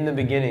In the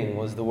beginning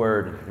was the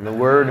Word, and the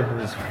Word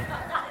was...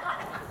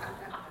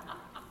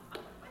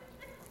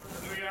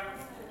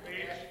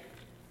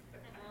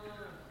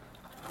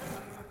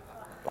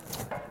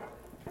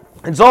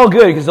 It's all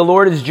good because the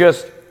Lord is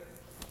just,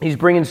 He's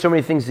bringing so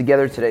many things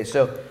together today.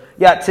 So,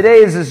 yeah, today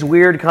is this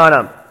weird kind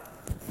of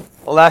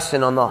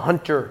lesson on the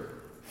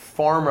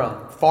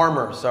farmer.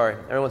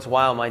 Every once in a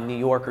while, my New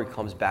Yorker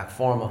comes back,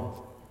 farmer.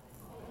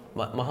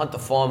 My hunter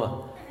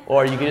farmer.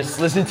 Or you can just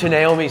listen to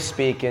Naomi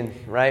speaking,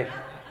 right?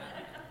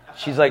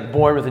 She's like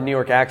born with a New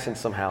York accent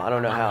somehow. I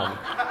don't know how.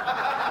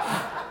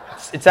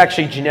 It's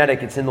actually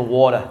genetic. It's in the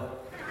water.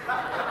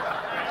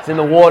 It's in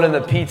the water and the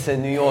pizza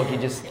in New York. You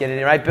just get it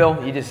in, right,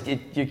 Bill?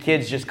 Your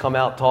kids just come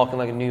out talking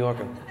like a New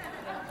Yorker.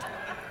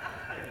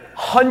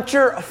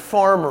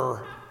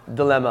 Hunter-farmer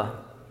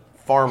dilemma.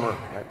 Farmer,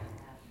 right?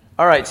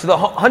 All right, so the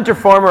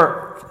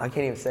hunter-farmer, I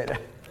can't even say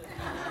that.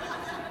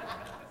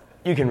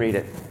 You can read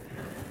it.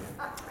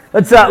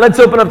 Let's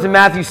open up to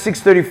Matthew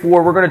 6:34.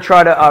 We're going to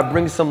try to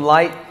bring some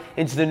light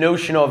into the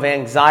notion of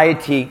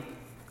anxiety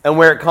and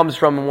where it comes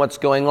from and what's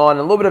going on in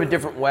a little bit of a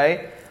different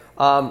way.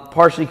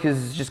 Partially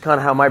because it's just kind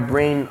of how my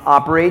brain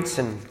operates,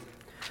 and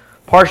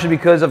partially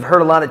because I've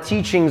heard a lot of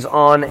teachings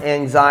on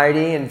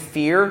anxiety and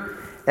fear,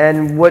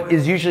 and what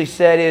is usually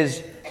said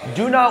is,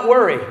 do not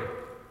worry.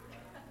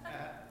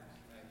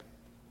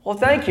 Well,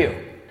 thank you.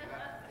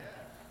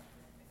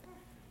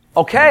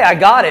 Okay, I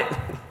got it.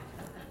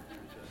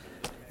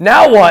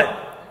 Now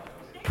what?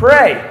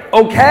 Pray.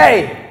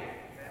 Okay.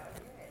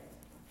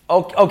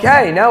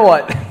 Okay, now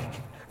what?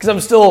 Because I'm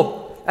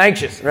still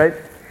anxious, right?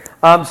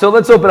 So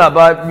let's open up.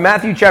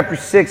 Matthew chapter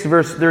 6,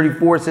 verse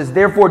 34 says,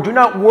 "Therefore, do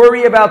not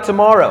worry about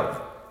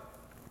tomorrow,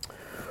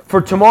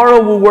 for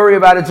tomorrow will worry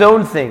about its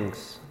own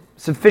things.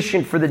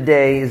 Sufficient for the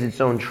day is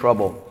its own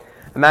trouble."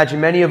 Imagine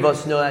many of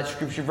us know that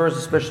scripture verse,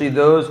 especially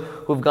those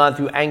who have gone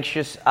through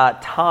anxious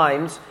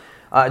times.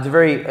 It's a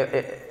very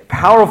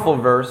powerful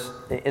verse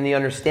in the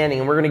understanding,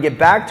 and we're going to get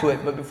back to it.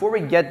 But before we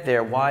get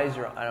there, I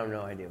don't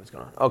know idea what's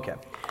going on. Okay.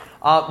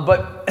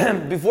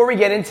 But before we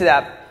get into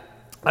that,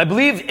 I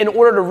believe in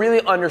order to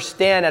really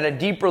understand at a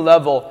deeper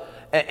level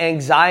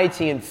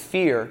anxiety and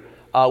fear,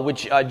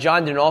 which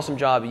John did an awesome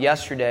job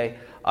last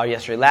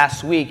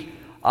week,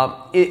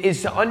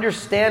 is to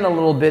understand a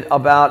little bit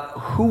about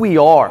who we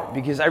are.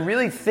 Because I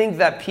really think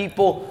that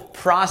people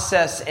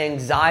process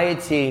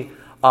anxiety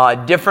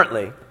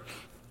differently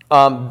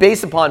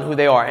based upon who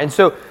they are. And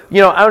so, I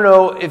don't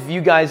know if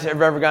you guys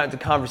have ever gotten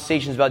into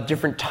conversations about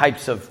different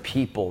types of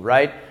people,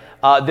 right?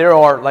 There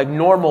are like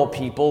normal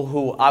people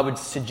who I would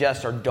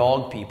suggest are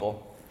dog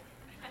people.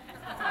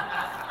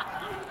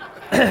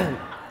 And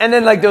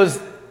then like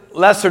those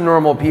lesser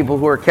normal people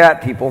who are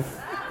cat people.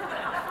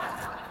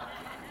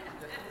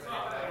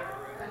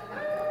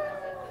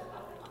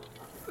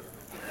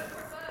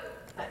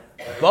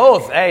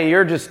 Both. Hey,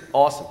 you're just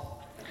awesome.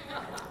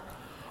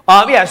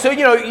 So,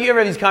 you ever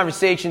have these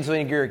conversations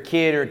when you're a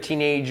kid or a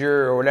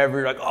teenager or whatever,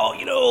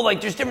 you're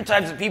like, there's different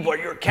types of people. Are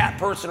you a cat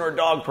person or a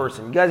dog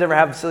person? You guys ever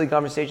have silly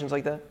conversations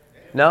like that?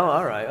 No?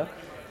 All right.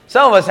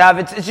 Some of us have.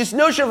 It's just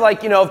notion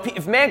of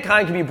if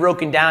mankind can be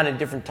broken down in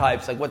different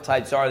types, like what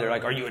types are there?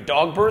 Like, are you a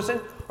dog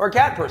person or a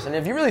cat person? And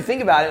if you really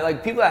think about it,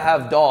 like people that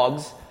have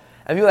dogs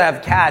and people that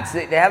have cats,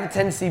 they have a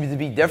tendency to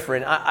be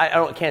different.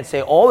 I can't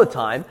say all the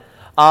time,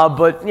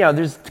 but,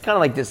 there's kind of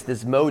like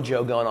this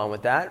mojo going on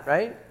with that,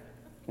 right?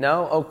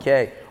 No?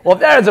 Okay. Well, if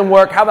that doesn't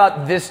work, how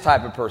about this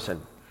type of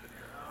person?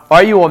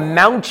 Are you a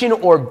mountain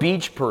or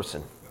beach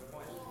person?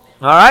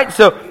 All right?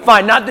 So,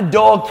 fine, not the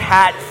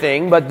dog-cat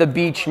thing, but the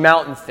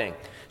beach-mountain thing.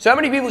 So how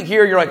many people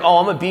here, you're like, oh,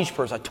 I'm a beach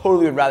person. I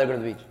totally would rather go to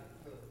the beach.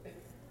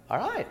 All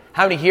right.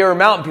 How many here are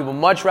mountain people?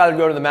 Much rather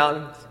go to the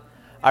mountains.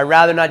 I'd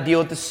rather not deal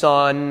with the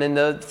sun and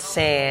the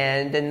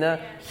sand and the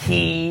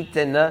heat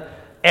and the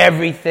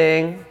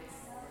everything.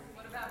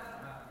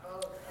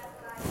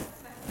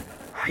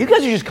 You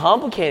guys are just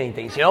complicating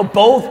things,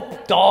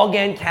 both dog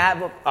and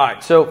cat. All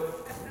right, so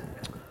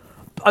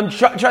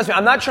trust me,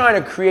 I'm not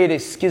trying to create a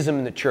schism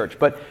in the church,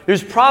 but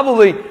there's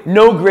probably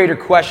no greater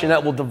question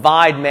that will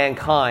divide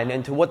mankind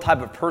into what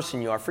type of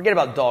person you are. Forget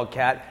about dog,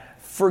 cat.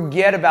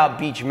 Forget about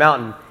beach,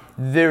 mountain.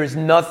 There is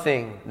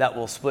nothing that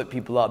will split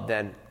people up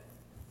then.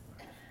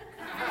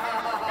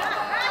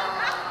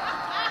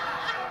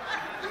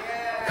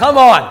 Come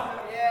on.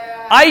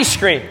 Ice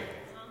cream.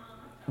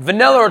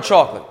 Vanilla or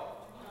chocolate?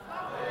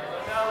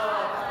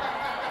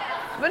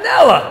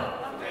 Vanilla.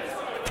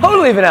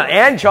 Totally vanilla.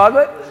 And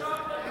chocolate?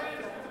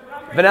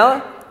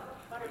 Vanilla?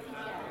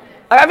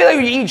 I feel like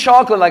when you eat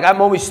chocolate, like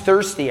I'm always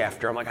thirsty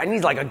after. I'm like, I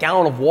need like a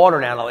gallon of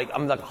water now.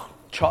 I'm like,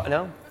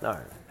 no? All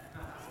right.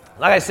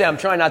 Like I said,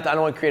 I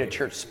don't want to create a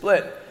church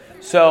split.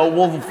 So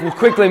we'll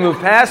quickly move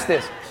past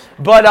this.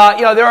 But,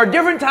 there are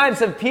different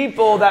types of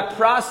people that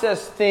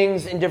process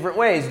things in different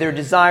ways. Their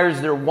desires,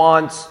 their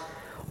wants,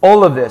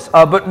 all of this.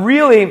 But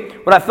really,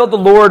 what I felt the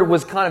Lord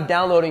was kind of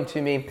downloading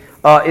to me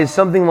is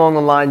something along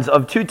the lines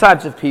of two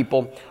types of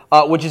people,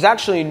 which is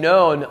actually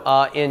known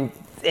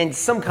in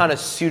some kind of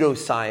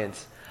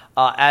pseudoscience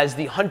as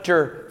the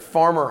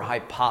hunter-farmer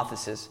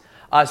hypothesis.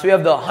 So we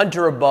have the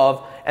hunter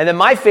above. And then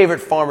my favorite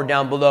farmer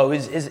down below,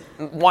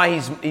 why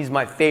he's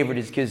my favorite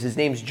is because his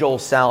name's Joel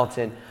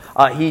Salatin.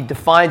 He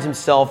defines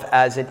himself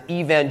as an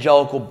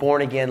evangelical,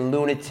 born-again,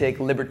 lunatic,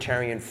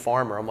 libertarian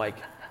farmer. I'm like,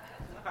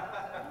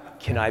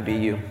 can I be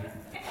you?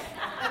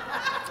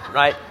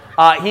 Right?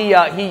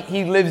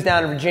 He lives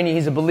down in Virginia.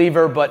 He's a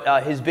believer,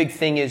 but his big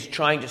thing is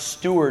trying to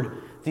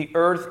steward the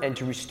earth and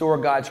to restore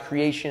God's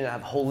creation and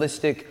have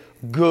holistic,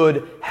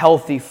 good,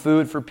 healthy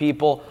food for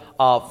people.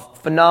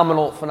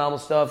 Phenomenal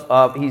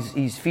stuff.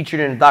 He's featured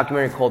in a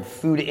documentary called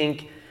Food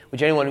Inc.,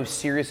 which anyone who's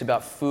serious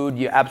about food,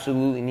 you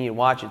absolutely need to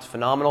watch. It's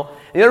phenomenal.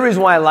 And the other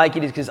reason why I like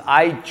it is because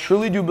I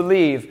truly do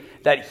believe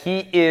that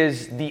he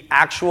is the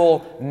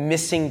actual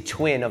missing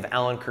twin of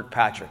Alan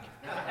Kirkpatrick.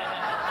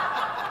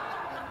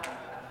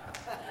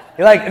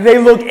 They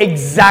look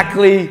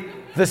exactly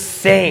the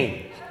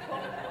same.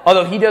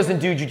 Although he doesn't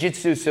do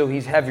jiu-jitsu, so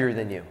he's heavier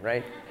than you,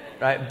 right?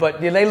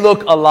 But they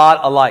look a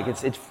lot alike.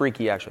 It's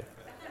freaky, actually.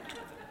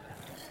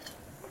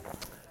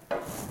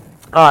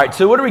 All right,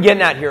 so what are we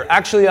getting at here?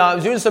 Actually, I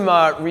was doing some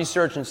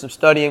research and some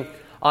studying.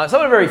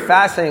 Something very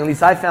fascinating, at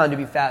least I found to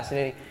be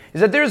fascinating, is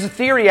that there's a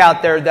theory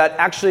out there that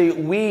actually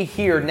we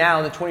here now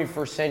in the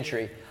 21st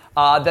century,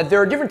 that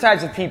there are different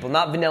types of people,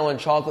 not vanilla and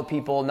chocolate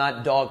people,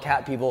 not dog,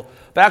 cat people,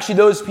 but actually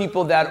those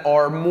people that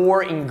are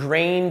more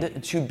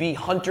ingrained to be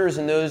hunters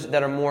and those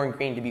that are more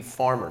ingrained to be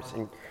farmers.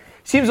 And it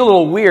seems a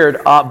little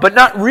weird, but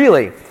not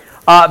really,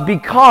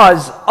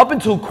 because up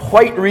until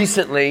quite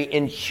recently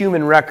in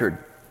human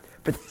record,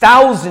 for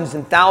thousands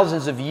and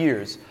thousands of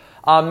years,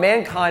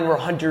 mankind were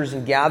hunters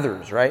and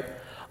gatherers, right?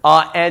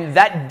 And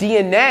that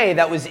DNA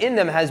that was in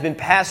them has been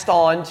passed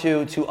on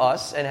to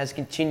us and has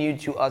continued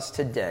to us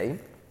today.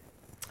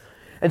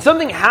 And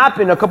something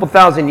happened a couple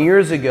thousand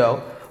years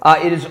ago.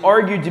 It is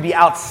argued to be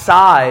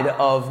outside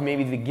of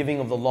maybe the giving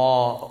of the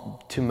law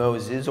to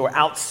Moses or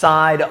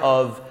outside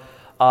of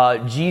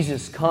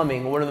Jesus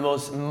coming, one of the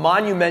most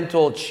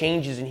monumental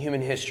changes in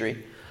human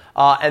history.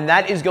 And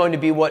that is going to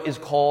be what is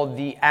called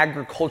the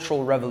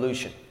agricultural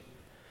revolution.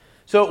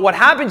 So what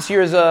happens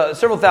here is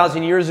several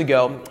thousand years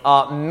ago,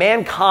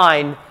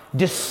 mankind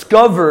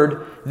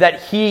discovered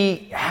that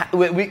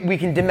we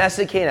can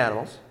domesticate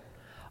animals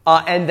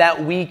and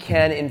that we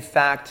can, in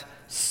fact,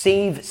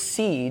 save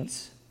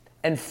seeds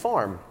and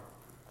farm.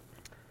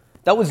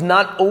 That was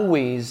not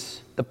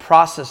always the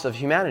process of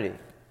humanity.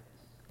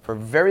 For a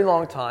very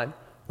long time,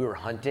 we were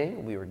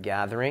hunting, we were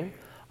gathering,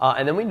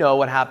 and then we know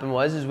what happened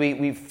is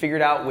we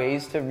figured out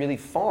ways to really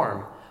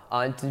farm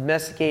and to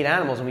domesticate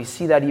animals, and we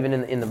see that even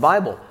in the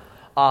Bible.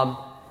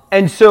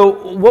 And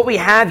so what we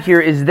have here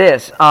is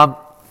this.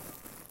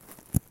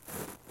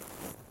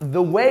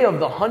 The way of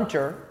the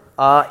hunter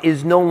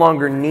is no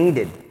longer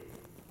needed.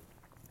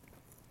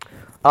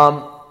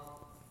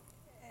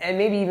 And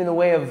maybe even the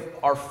way of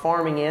our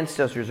farming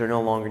ancestors are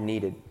no longer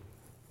needed.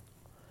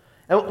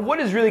 And what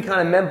is really kind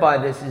of meant by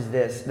this is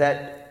this,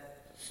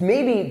 that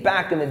maybe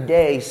back in the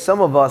day, some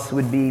of us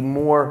would be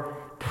more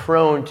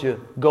prone to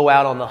go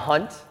out on the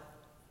hunt,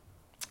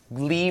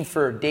 leave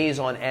for days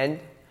on end.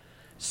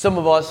 Some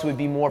of us would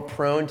be more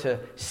prone to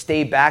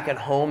stay back at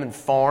home and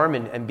farm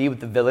and be with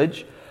the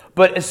village.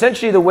 But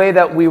essentially the way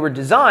that we were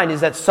designed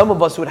is that some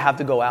of us would have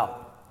to go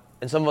out,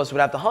 and some of us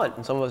would have to hunt,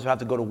 and some of us would have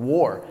to go to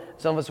war.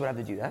 Some of us would have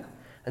to do that,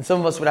 and some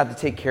of us would have to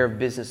take care of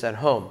business at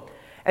home.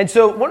 And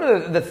so one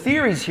of the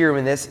theories here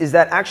in this is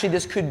that actually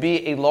this could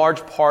be a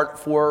large part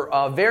for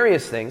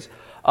various things.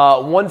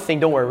 One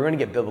thing, don't worry, we're going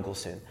to get biblical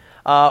soon.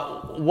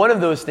 One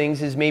of those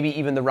things is maybe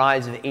even the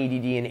rise of ADD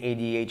and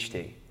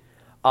ADHD.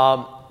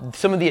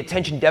 Some of the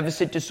attention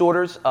deficit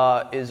disorders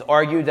is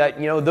argued that,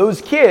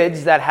 those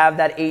kids that have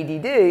that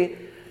ADD,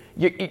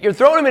 you're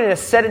throwing them in a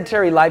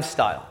sedentary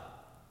lifestyle,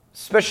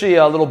 especially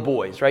little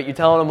boys, right? You're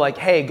telling them like,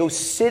 hey, go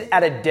sit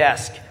at a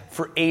desk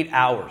for 8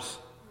 hours.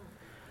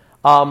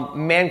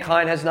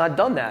 Mankind has not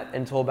done that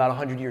until about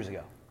 100 years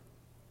ago.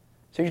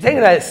 So you're taking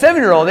a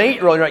 7-year-old, an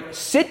 8-year-old, and you're like,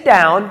 sit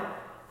down,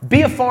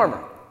 be a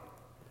farmer.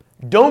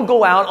 Don't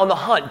go out on the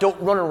hunt. Don't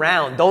run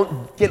around.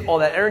 Don't get all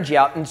that energy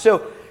out. And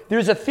so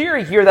there's a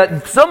theory here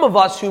that some of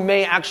us who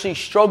may actually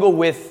struggle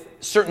with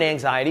certain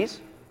anxieties,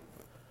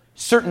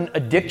 certain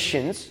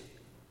addictions,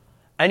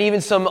 and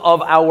even some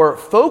of our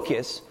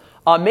focus,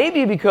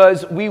 maybe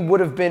because we would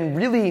have been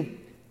really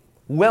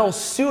well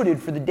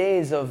suited for the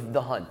days of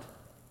the hunt.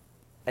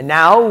 And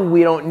now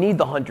we don't need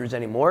the hunters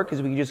anymore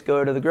because we can just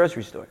go to the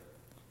grocery store.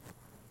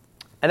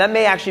 And that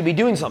may actually be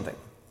doing something.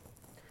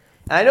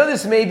 And I know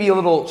this may be a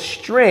little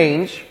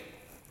strange,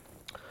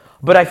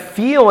 but I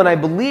feel and I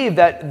believe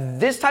that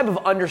this type of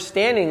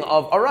understanding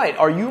of, all right,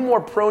 are you more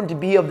prone to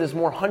be of this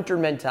more hunter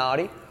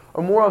mentality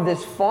or more of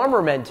this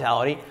farmer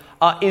mentality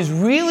is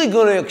really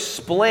going to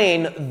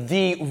explain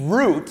the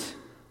root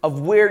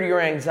of where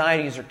your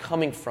anxieties are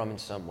coming from in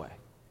some way.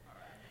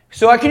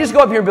 So I can just go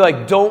up here and be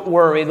like, don't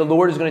worry, the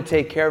Lord is going to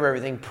take care of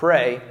everything,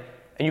 pray.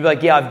 And you'd be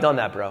like, yeah, I've done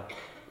that, bro.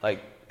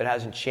 Like, it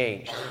hasn't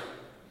changed.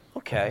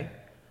 Okay.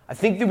 I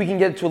think that we can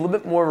get to a little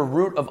bit more of a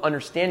root of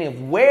understanding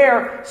of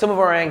where some of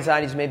our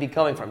anxieties may be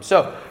coming from.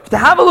 So, to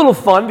have a little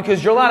fun,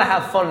 because you're allowed to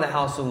have fun in the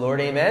house of the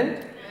Lord,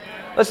 amen?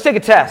 Let's take a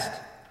test.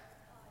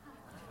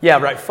 Yeah,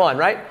 right, fun,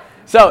 right?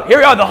 So here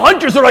we are. The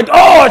hunters are like,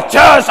 oh, a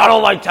test. I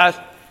don't like tests.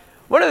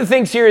 One of the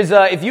things here is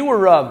if you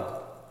were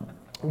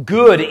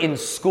good in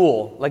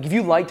school, like if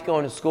you liked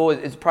going to school,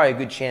 it's probably a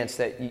good chance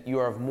that you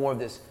are more of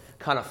this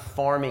kind of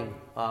farming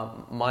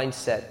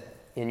mindset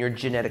in your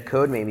genetic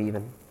code, maybe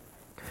even.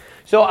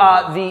 So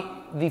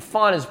the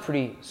font is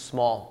pretty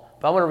small,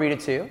 but I'm going to read it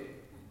to you.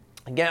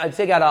 Again, I'd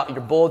take out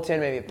your bulletin,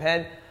 maybe a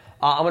pen.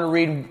 I'm going to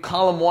read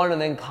column 1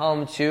 and then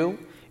column 2.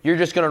 You're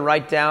just going to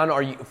write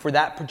down, for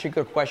that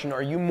particular question,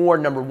 are you more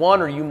number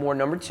 1 or are you more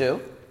number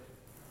 2?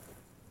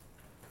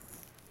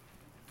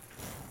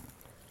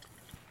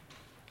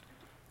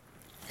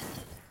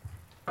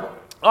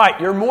 All right,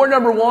 you're more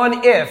number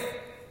 1 if,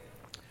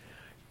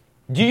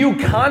 do you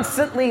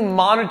constantly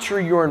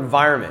monitor your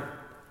environment?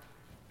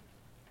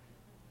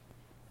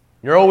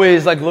 You're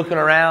always like looking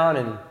around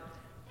and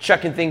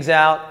checking things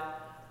out.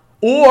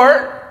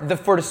 Or,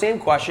 for the same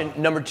question,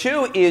 number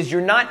 2 is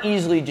you're not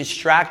easily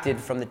distracted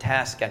from the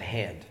task at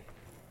hand.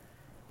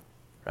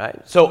 Right?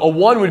 So a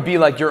 1 would be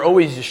like you're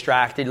always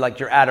distracted, like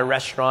you're at a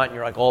restaurant and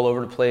you're like all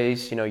over the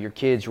place. You know, your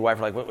kids, your wife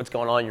are like, what's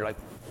going on? You're like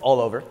all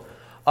over.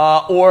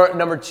 Or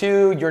number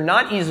 2, you're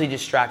not easily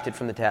distracted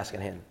from the task at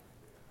hand.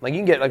 Like you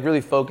can get like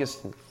really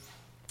focused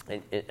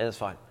and it's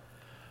fine.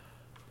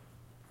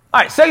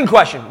 All right, second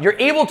question. You're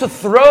able to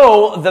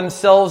throw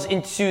themselves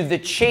into the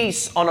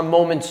chase on a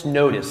moment's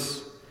notice.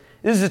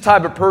 This is the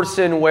type of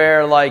person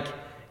where like,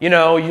 you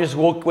know, you just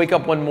wake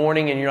up one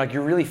morning and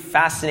you're really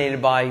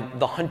fascinated by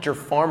the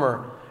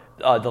hunter-farmer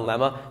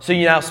dilemma. So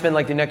you now spend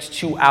like the next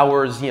 2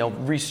 hours, you know,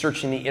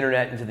 researching the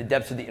internet into the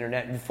depths of the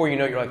internet. And before you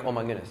know it, you're like, oh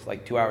my goodness,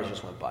 like 2 hours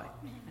just went by.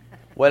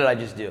 What did I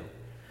just do?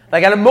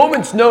 Like at a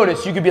moment's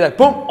notice, you could be like,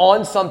 boom,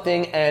 on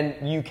something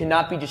and you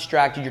cannot be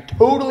distracted. You're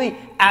totally,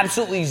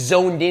 absolutely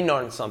zoned in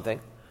on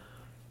something.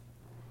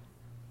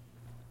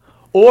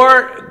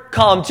 Or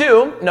column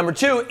 2, number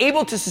 2,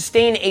 able to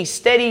sustain a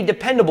steady,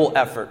 dependable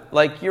effort.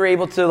 Like you're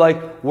able to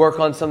like work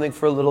on something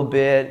for a little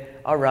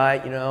bit. All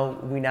right, you know,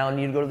 we now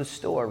need to go to the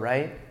store,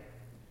 right?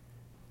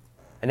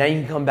 And now you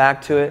can come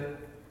back to it.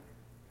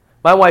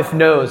 My wife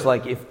knows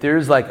like if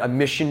there's like a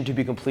mission to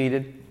be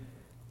completed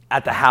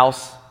at the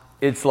house,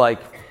 it's like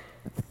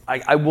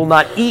I will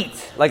not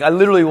eat. Like I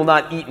literally will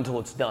not eat until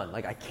it's done.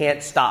 Like I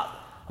can't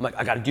stop. I'm like,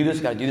 I got to do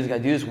this, got to do this, got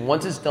to do this.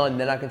 Once it's done,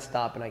 then I can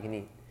stop and I can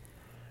eat.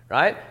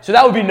 Right? So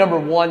that would be number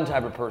 1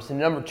 type of person.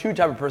 Number 2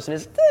 type of person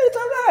is, it's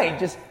all right.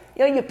 Just,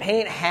 you know, you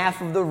paint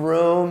half of the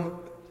room.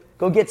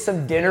 Go get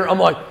some dinner. I'm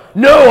like,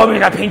 no,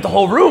 I paint the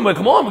whole room. Like,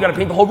 come on, we got to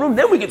paint the whole room.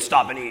 Then we can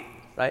stop and eat.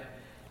 Right?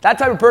 That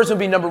type of person would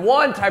be number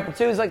 1. Type of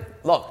 2 is like,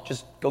 look,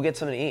 just go get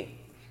something to eat.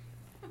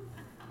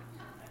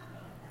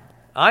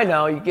 I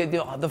know.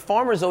 The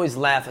farmers always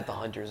laugh at the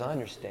hunters. I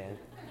understand.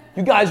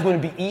 You guys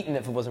wouldn't be eating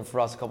if it wasn't for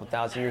us a couple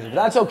thousand years ago.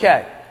 But that's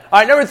okay. All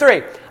right, number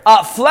 3,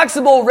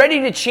 flexible, ready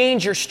to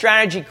change your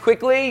strategy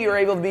quickly. You're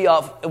able to be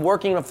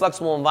working in a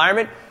flexible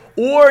environment.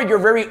 Or you're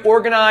very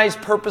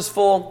organized,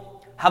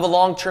 purposeful, have a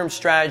long-term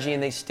strategy,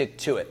 and they stick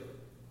to it.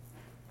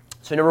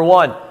 So number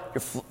 1,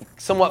 you're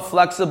somewhat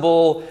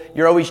flexible.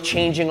 You're always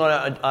changing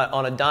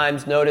on a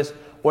dime's notice.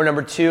 Or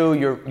number 2,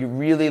 you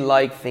really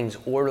like things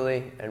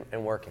orderly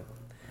and working.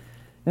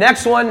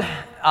 Next one,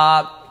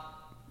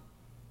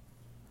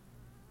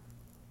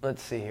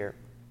 let's see here.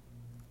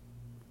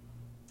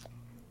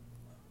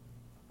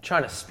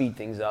 Trying to speed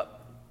things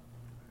up.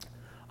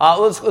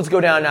 Let's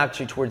go down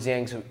actually towards the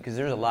end because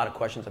there's a lot of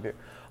questions up here.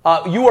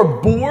 You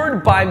are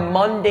bored by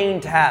mundane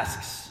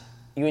tasks.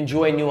 You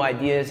enjoy new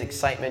ideas,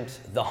 excitement,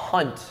 the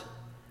hunt,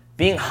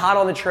 being hot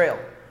on the trail.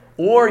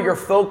 Or you're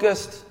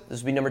focused,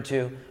 this would be number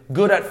 2,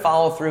 good at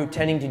follow-through,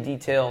 tending to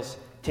details,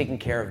 taking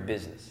care of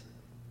business.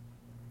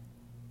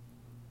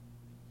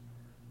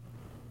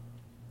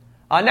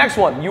 Next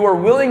one, you are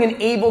willing and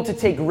able to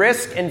take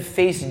risk and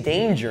face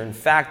danger. In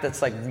fact,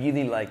 that's like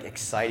really like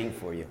exciting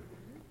for you.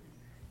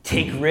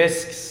 Take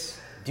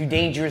risks, do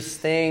dangerous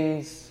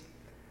things,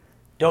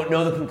 don't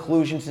know the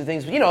conclusions to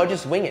things, but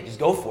just wing it, just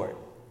go for it.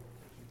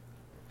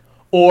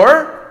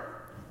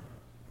 Or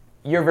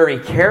you're very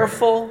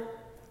careful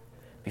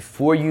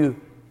before you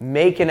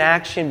make an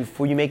action,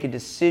 before you make a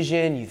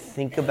decision, you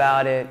think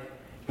about it,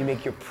 you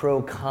make your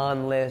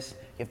pro-con list,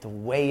 you have to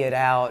weigh it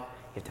out,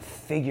 you have to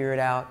figure it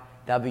out.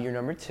 That'll be your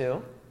number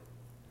 2.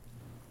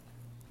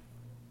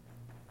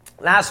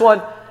 Last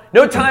one,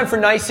 no time for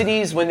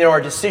niceties when there are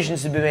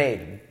decisions to be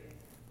made.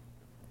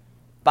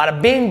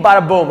 Bada bing,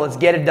 bada boom, let's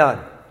get it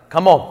done.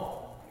 Come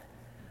on.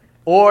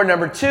 Or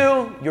number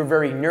 2, you're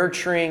very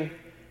nurturing,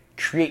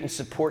 create and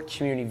support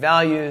community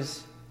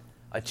values,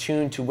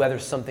 attuned to whether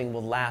something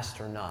will last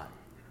or not.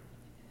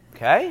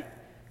 Okay?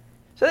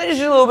 So there's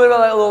just a little bit of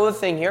a little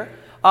thing here.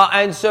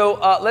 And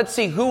so let's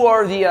see, who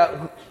are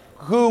the...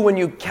 Who, when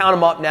you count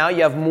them up now,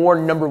 you have more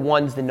number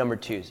 1s than number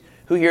 2s.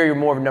 Who here you're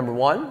more of a number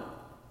 1?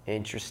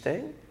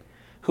 Interesting.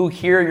 Who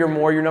here you're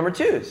more your number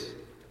 2s?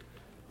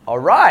 All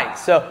right.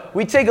 So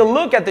we take a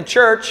look at the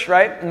church,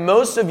 right?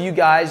 Most of you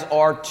guys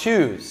are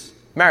 2s.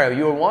 Mario,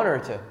 you are 1 or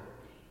a 2?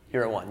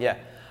 You're a 1, yeah.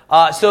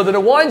 So the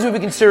ones would be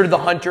considered the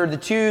hunter, the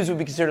twos would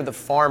be considered the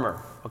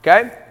farmer.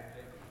 Okay?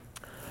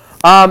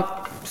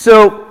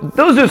 So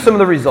those are some of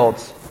the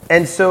results.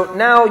 And so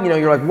now,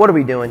 you're like, what are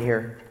we doing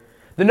here?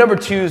 The number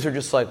twos are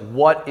just like,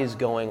 what is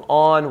going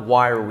on?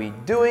 Why are we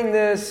doing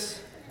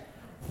this?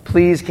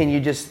 Please, can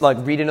you just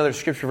read another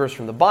scripture verse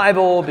from the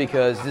Bible?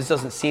 Because this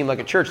doesn't seem like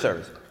a church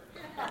service.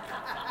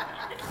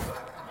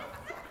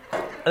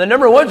 And the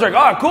number ones are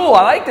like, oh, cool,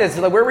 I like this.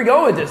 Where are we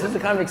going with this? This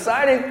is kind of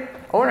exciting.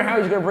 I wonder how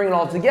he's going to bring it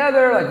all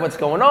together. What's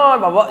going on?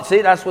 Blah, blah.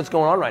 See, that's what's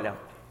going on right now.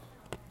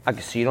 I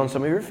can see it on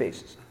some of your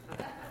faces.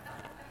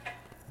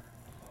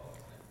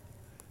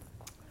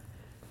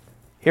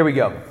 Here we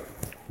go.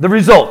 The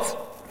results.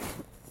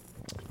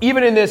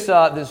 Even in this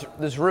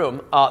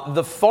room,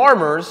 the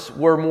farmers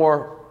were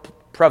more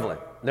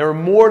prevalent. There were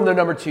more than the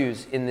number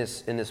twos in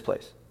this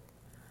place,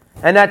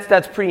 and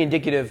that's pretty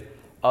indicative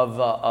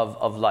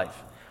of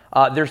life.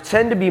 There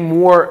tend to be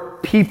more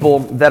people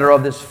that are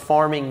of this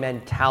farming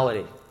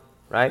mentality,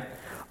 right?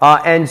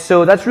 And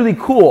so that's really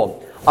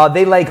cool.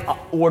 They like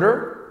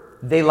order.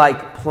 They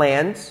like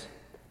plans.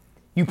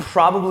 You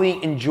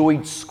probably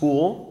enjoyed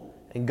school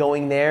and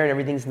going there, and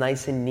everything's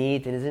nice and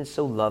neat, and isn't it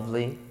so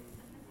lovely?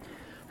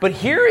 But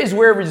here is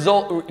where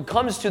it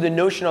comes to the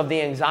notion of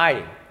the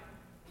anxiety.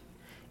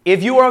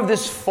 If you are of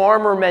this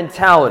farmer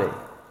mentality,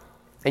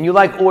 and you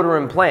like order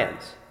and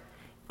plans,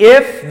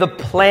 if the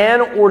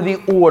plan or the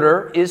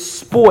order is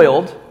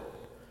spoiled,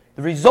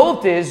 the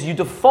result is you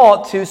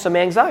default to some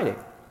anxiety.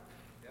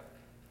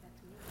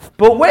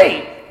 But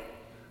wait,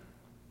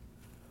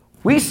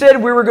 we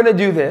said we were going to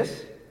do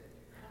this.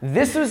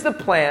 This was the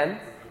plan,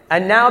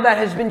 and now that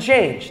has been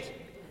changed.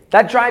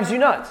 That drives you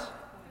nuts.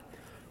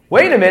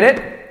 Wait a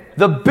minute.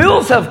 The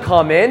bills have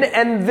come in,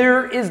 and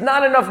there is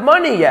not enough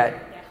money yet.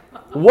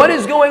 What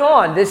is going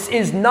on? This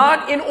is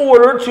not in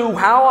order to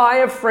how I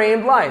have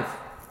framed life.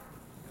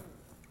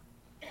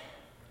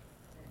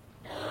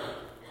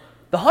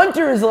 The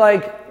hunter is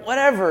like,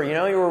 whatever,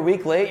 you're a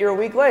week late, you're a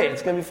week late.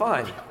 It's going to be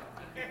fine.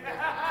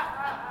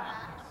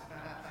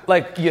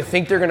 You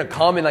think they're going to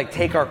come and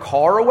take our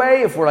car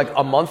away if we're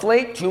a month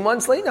late, 2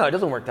 months late? No, it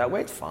doesn't work that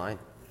way. It's fine.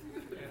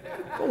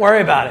 Don't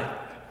worry about it.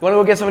 You want to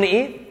go get something to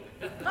eat?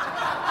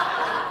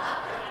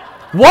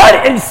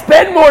 What? And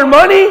spend more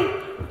money?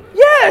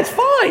 Yeah, it's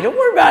fine. Don't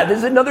worry about it.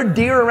 There's another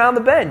deer around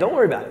the bend. Don't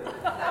worry about it.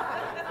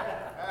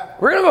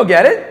 We're going to go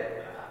get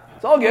it.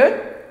 It's all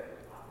good.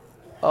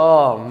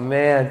 Oh,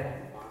 man.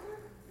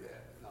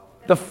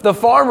 The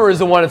farmer is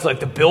the one that's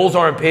the bills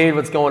aren't paid,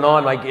 what's going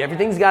on?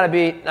 Everything's got to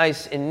be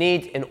nice and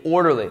neat and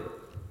orderly.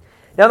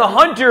 Now, the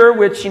hunter,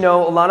 which, a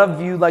lot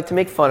of you like to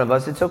make fun of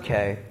us, it's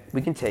okay.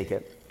 We can take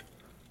it.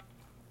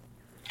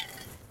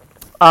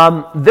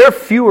 There are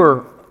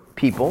fewer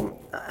people.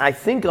 I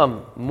think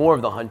I'm more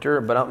of the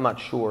hunter, but I'm not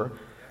sure.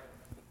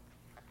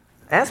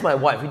 I asked my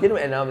wife. We did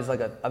it, and I was I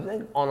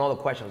was on all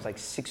the questions. I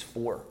was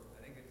 6'4".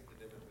 I think it's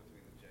the difference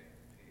between the J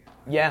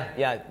and the P.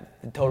 Yeah,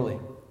 totally.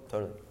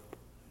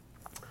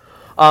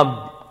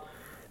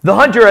 The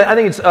hunter, I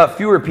think it's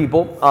fewer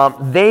people.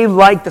 They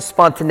like the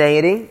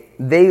spontaneity.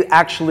 They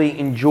actually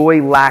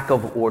enjoy lack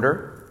of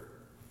order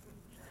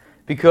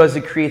because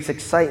it creates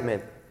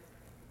excitement.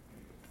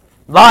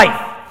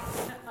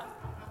 Life.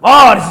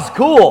 Oh, this is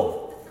cool.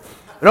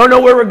 I don't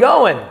know where we're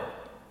going.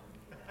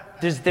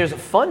 There's a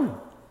fun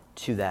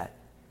to that.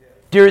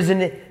 There is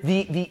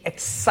the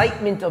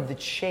excitement of the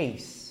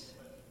chase.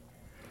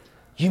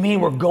 You mean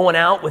we're going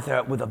out with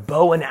a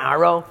bow and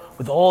arrow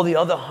with all the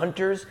other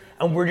hunters,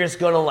 and we're just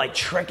going to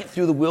trek it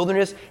through the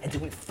wilderness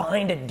until we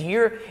find a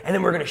deer, and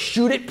then we're going to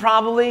shoot it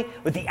probably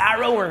with the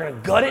arrow, we're going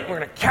to gut it, and we're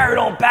going to carry it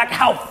all back?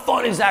 How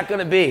fun is that going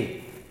to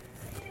be?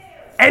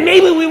 And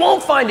maybe we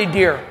won't find a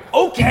deer.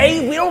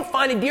 Okay, we don't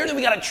find a deer, then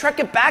we got to trek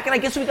it back, and I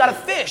guess we got to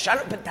fish.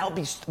 But that'll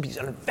be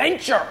an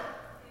adventure.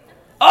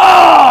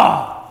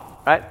 Oh!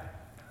 Right?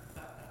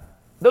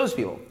 Those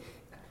people.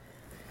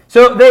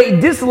 So they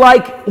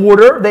dislike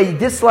order. They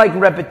dislike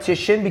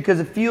repetition because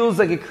it feels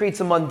like it creates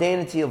a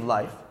mundanity of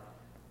life.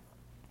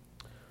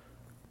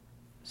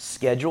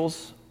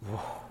 Schedules.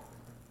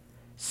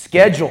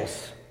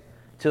 Schedules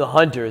to the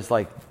hunter is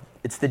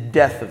it's the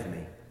death of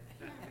me.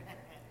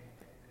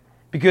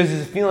 Because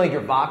it's feeling like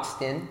you're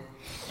boxed in.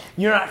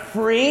 You're not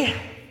free.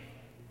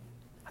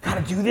 I got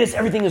to do this.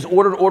 Everything is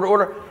order.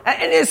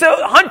 And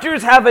so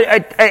hunters have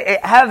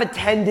a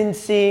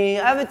tendency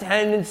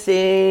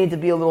to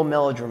be a little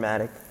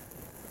melodramatic.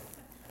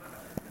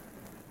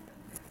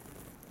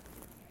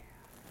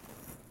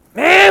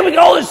 Man, we got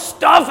all this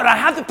stuff, and I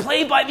have to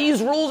play by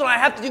these rules, and I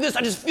have to do this.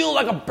 I just feel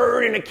like a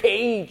bird in a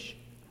cage.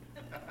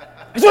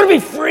 I just want to be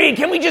free.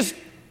 Can we just...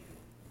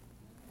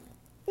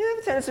 You have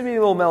a tendency to be a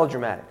little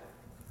melodramatic.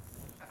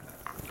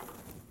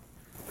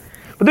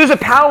 But there's a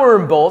power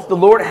in both. The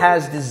Lord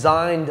has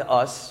designed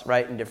us,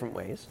 right, in different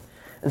ways.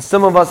 And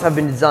some of us have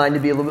been designed to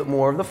be a little bit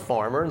more of the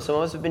farmer, and some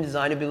of us have been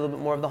designed to be a little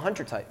bit more of the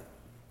hunter type.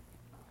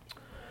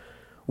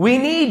 We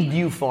need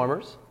you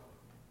farmers,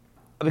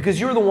 because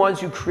you're the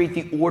ones who create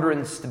the order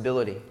and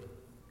stability.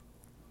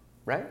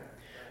 Right?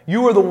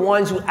 You are the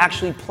ones who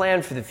actually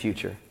plan for the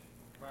future.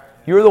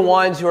 You're the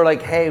ones who are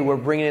like, hey, we're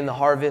bringing in the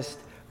harvest.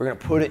 We're going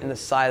to put it in the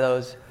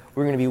silos.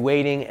 We're going to be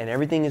waiting, and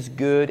everything is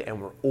good,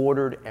 and we're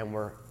ordered,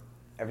 and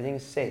everything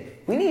is safe.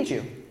 We need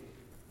you.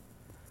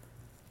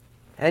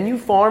 And you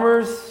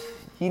farmers,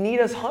 you need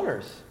us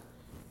hunters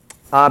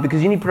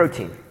because you need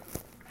protein.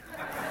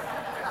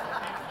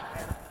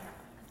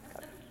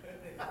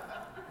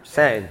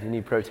 Saying you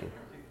need protein.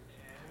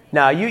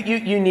 Now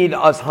you need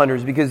us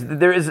hunters because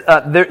there is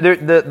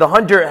the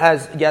hunter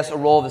has, yes, a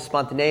role of the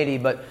spontaneity,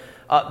 but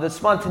the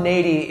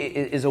spontaneity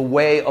is a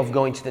way of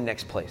going to the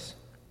next place,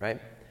 right?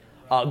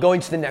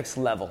 Going to the next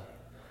level,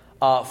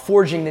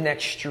 forging the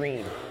next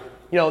stream.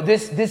 You know,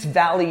 this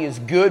valley is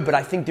good, but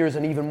I think there's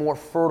an even more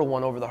fertile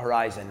one over the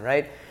horizon,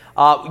 right?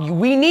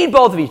 We need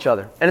both of each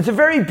other, and it's a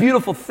very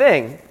beautiful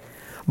thing.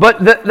 But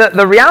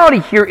the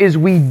reality here is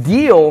we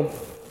deal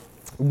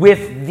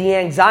with the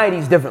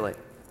anxieties differently.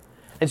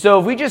 And so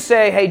if we just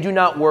say, hey, do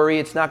not worry,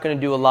 it's not going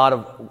to do a lot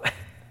of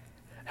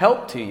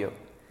help to you.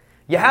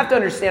 You have to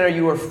understand, are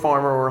you a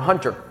farmer or a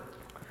hunter?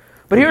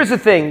 But here's the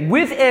thing.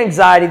 With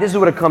anxiety, this is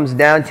what it comes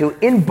down to.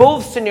 In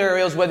both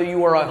scenarios, whether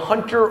you are a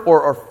hunter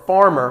or a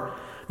farmer,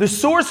 the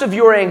source of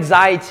your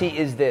anxiety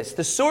is this.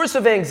 The source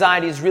of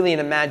anxiety is really an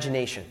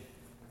imagination.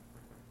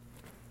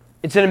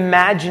 It's an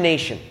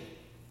imagination.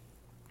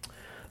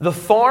 The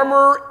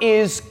farmer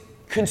is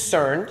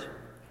concerned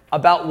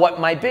about what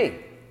might be.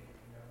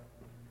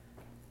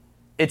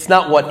 It's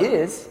not what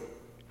is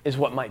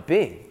what might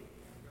be.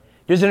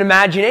 There's an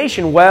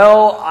imagination.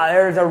 Well,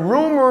 there's a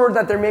rumor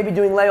that they're maybe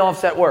doing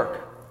layoffs at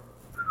work.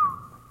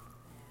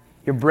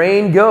 Your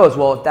brain goes,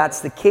 well, if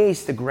that's the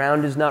case, the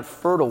ground is not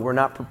fertile. We're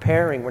not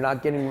preparing. We're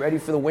not getting ready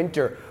for the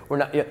winter. We're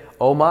not,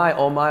 oh my,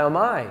 oh my, oh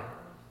my.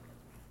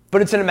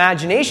 But it's an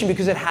imagination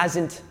because it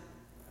hasn't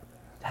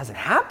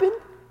happened.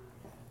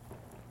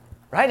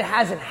 Right? It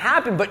hasn't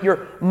happened, but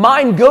your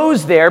mind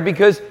goes there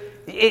because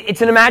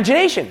it's an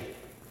imagination.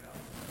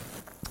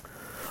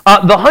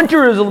 The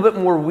hunter is a little bit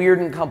more weird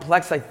and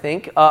complex, I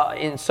think,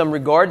 in some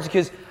regards,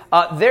 because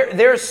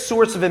their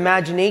source of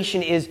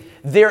imagination is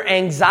their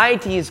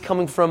anxiety is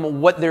coming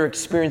from what they're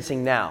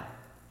experiencing now.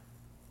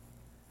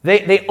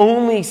 They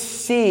only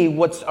see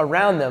what's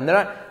around them.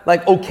 They're not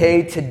like,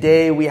 okay,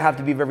 today we have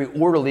to be very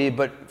orderly,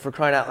 but for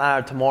crying out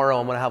loud, tomorrow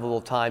I'm going to have a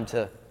little time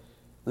to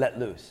let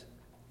loose.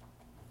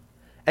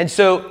 And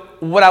so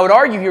what I would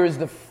argue here is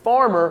the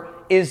farmer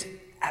is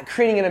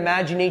creating an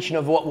imagination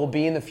of what will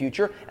be in the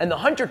future, and the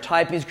hunter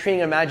type is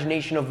creating an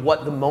imagination of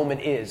what the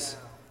moment is.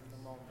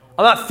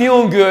 I'm not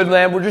feeling good,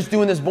 man. We're just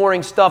doing this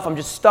boring stuff. I'm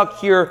just stuck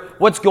here.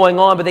 What's going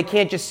on? But they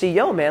can't just see,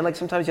 yo, man, like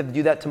sometimes you have to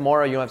do that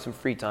tomorrow. You don't have some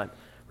free time,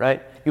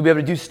 right? You'll be able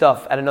to do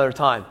stuff at another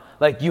time.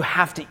 Like you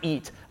have to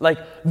eat. Like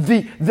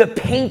the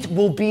paint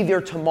will be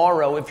there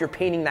tomorrow if you're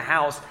painting the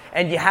house,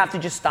 and you have to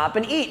just stop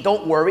and eat.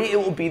 Don't worry, it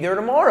will be there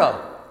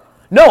tomorrow.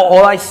 No,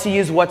 all I see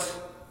is what's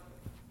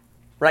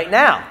right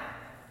now.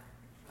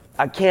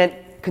 I can't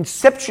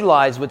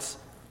conceptualize what's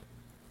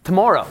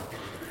tomorrow.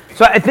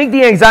 So I think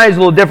the anxiety is a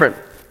little different.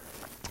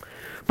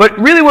 But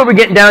really what we're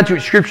getting down to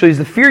scripturally is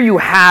the fear you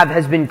have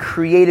has been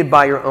created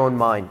by your own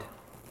mind.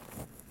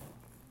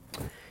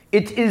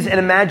 It is an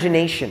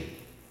imagination.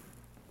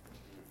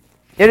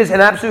 It is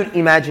an absolute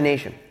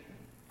imagination.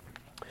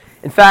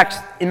 In fact,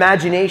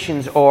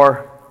 imaginations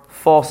are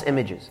false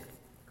images.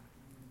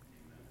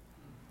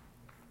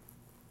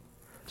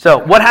 So,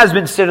 what has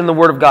been said in the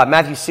Word of God?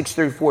 Matthew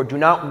 6:34, do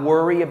not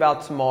worry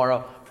about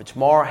tomorrow, for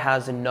tomorrow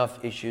has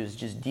enough issues.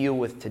 Just deal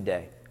with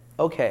today.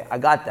 Okay, I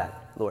got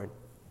that, Lord.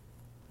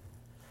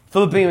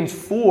 Philippians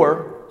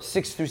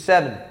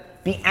 4:6-7,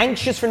 be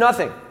anxious for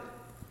nothing,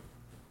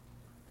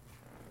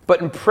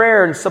 but in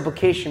prayer and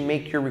supplication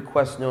make your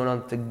requests known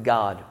unto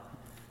God.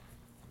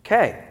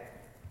 Okay,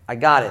 I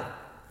got it.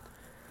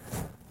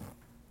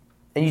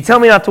 And you tell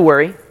me not to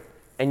worry,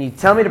 and you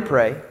tell me to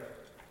pray,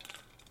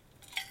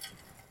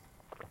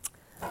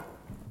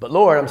 but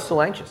Lord, I'm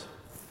still anxious.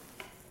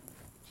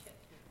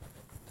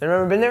 Has anyone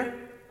ever been there?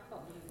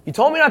 You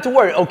told me not to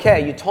worry.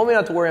 Okay, you told me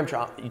not to worry. I'm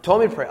trying. You told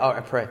me to pray. Oh,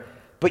 I pray.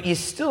 But you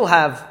still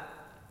have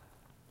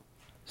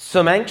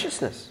some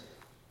anxiousness.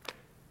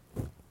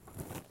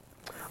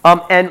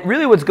 And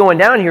really what's going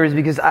down here is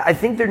because I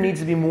think there needs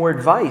to be more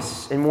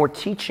advice and more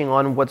teaching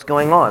on what's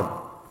going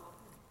on.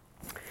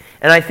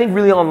 And I think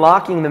really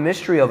unlocking the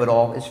mystery of it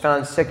all is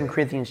found in 2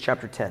 Corinthians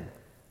chapter 10.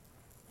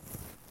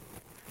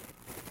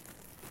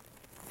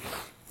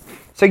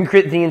 2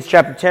 Corinthians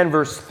chapter 10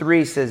 verse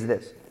 3 says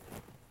this.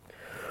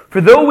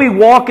 For though we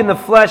walk in the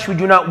flesh, we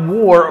do not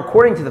war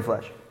according to the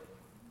flesh.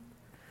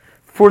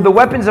 For the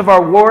weapons of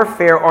our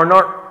warfare are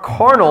not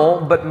carnal,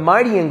 but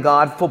mighty in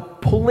God for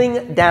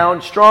pulling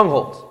down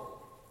strongholds,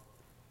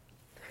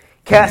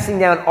 casting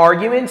down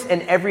arguments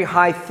and every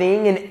high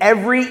thing and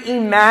every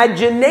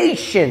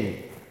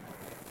imagination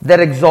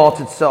that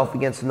exalts itself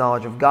against the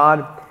knowledge of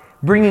God,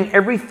 bringing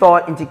every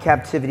thought into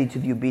captivity to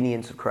the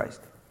obedience of Christ.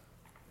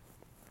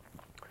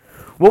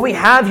 What we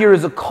have here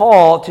is a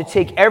call to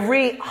take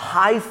every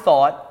high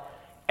thought,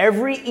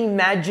 every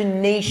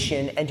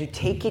imagination, and to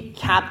take it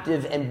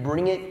captive and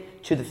bring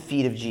it to the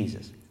feet of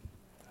Jesus.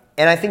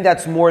 And I think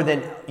that's more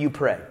than you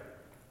pray.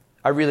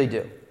 I really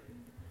do.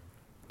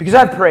 Because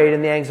I've prayed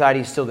and the anxiety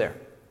is still there.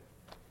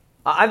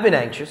 I've been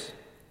anxious.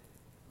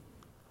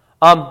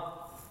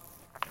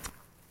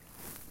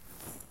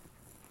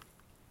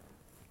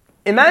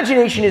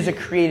 Imagination is a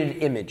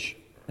created image.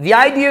 The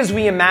ideas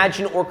we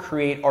imagine or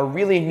create are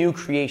really new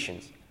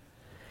creations.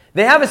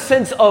 They have a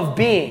sense of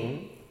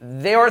being.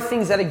 They are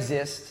things that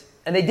exist,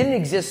 and they didn't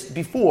exist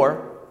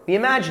before we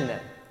imagined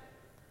them.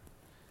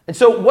 And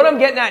so what I'm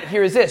getting at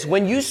here is this.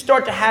 When you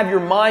start to have your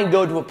mind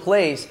go to a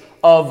place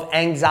of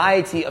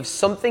anxiety, of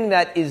something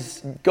that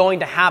is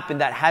going to happen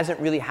that hasn't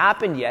really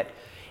happened yet,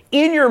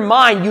 in your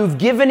mind, you've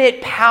given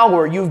it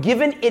power. You've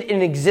given it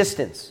an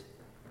existence.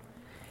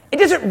 It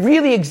doesn't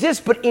really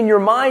exist, but in your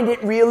mind,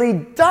 it really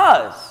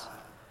does.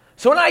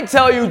 So when I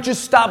tell you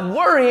just stop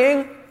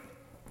worrying,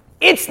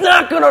 it's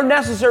not going to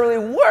necessarily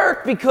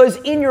work because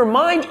in your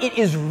mind, it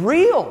is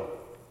real.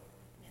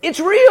 It's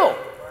real.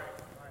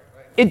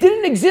 It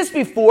didn't exist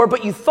before,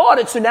 but you thought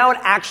it, so now it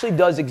actually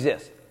does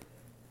exist.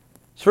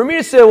 So for me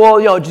to say,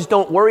 well, just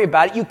don't worry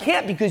about it, you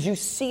can't because you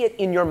see it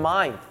in your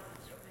mind.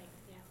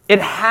 It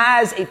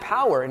has a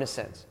power in a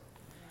sense.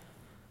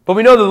 But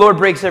we know the Lord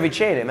breaks every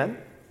chain, amen?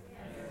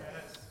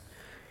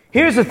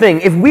 Here's the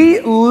thing. If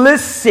we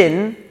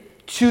listen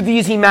to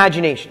these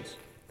imaginations,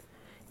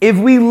 if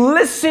we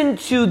listen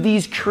to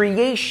these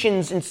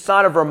creations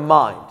inside of our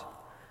mind,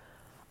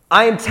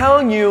 I am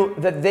telling you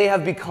that they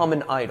have become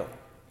an idol.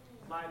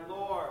 My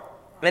Lord.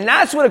 And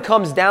that's what it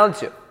comes down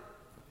to.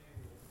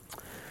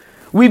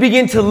 We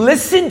begin to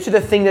listen to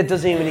the thing that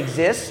doesn't even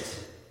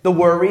exist, the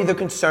worry, the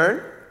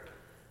concern.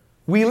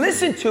 We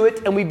listen to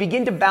it and we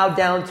begin to bow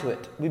down to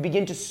it. We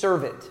begin to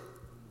serve it.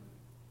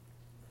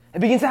 It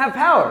begins to have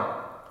power.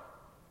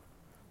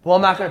 Well,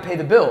 I'm not going to pay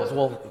the bills.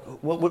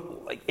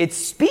 Well, it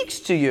speaks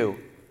to you.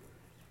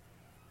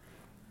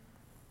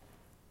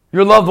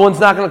 Your loved one's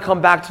not going to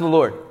come back to the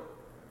Lord.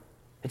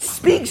 It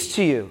speaks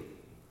to you.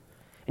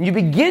 And you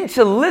begin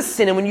to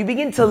listen, and when you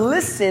begin to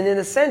listen, in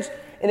a sense,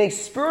 in a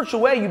spiritual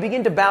way, you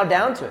begin to bow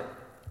down to it.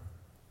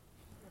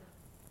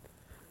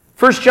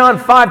 1 John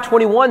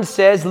 5:21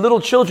 says, little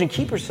children,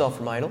 keep yourself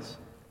from idols.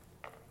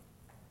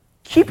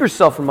 Keep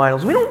yourself from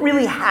idols. We don't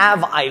really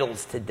have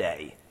idols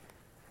today.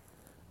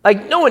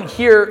 Like, no one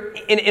here,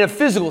 in a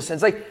physical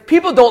sense, like,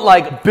 people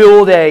don't,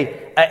 build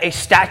a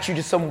statue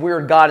to some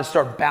weird god and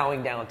start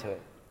bowing down to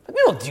it. Like,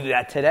 we don't do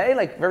that today.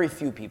 Like, very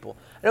few people.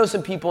 I know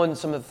some people in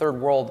some of the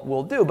third world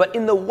will do. But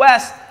in the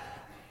West,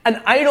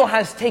 an idol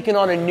has taken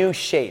on a new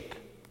shape.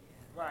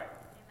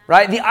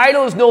 Right? The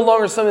idol is no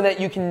longer something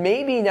that you can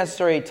maybe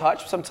necessarily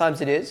touch.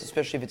 Sometimes it is,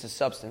 especially if it's a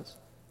substance.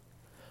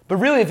 But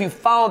really, if you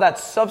follow that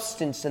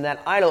substance and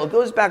that idol, it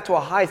goes back to a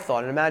high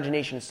thought, an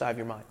imagination inside of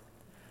your mind.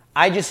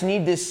 I just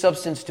need this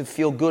substance to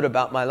feel good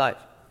about my life.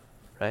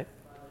 Right?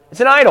 It's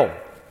an idol.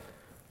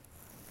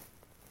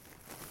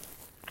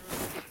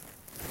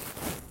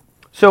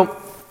 So,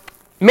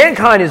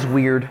 mankind is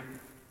weird.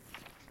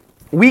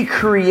 We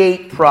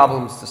create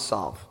problems to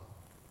solve.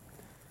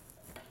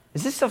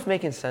 Is this stuff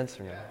making sense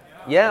or not?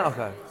 Yeah?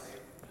 Okay.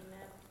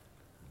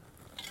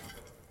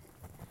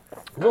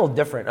 A little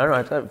different. I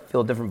don't know. I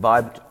feel a different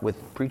vibe with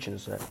preaching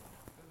this night.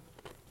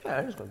 Yeah,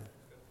 it is good.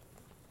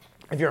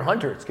 If you're a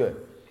hunter, it's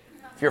good.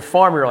 If you're a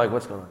farmer, you're like,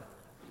 what's going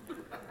on?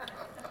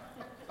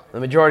 The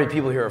majority of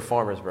people here are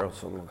farmers, bro.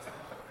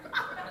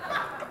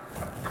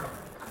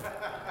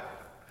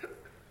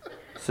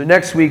 So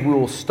next week we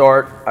will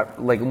start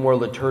more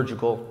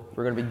liturgical.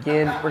 We're going to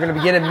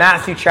begin in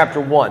Matthew chapter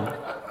 1.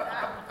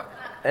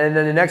 And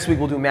then the next week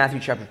we'll do Matthew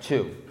chapter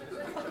 2.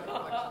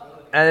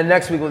 And then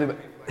next week we'll do...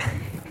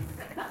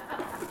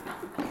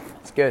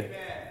 It's good.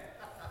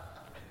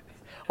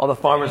 All the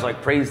farmers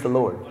praise the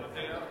Lord.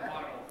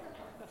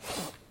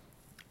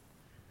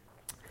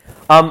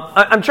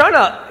 I'm trying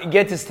to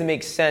get this to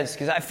make sense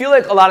because I feel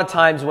like a lot of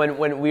times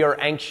when we are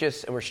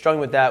anxious and we're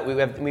struggling with that,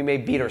 we may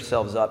beat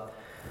ourselves up.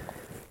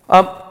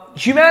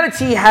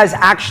 Humanity has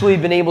actually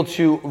been able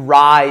to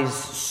rise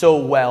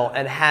so well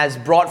and has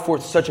brought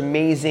forth such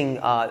amazing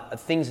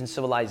things in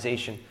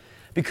civilization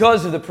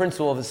because of the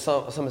principle of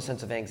some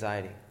sense of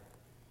anxiety.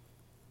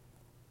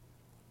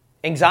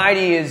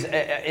 Anxiety is,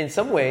 in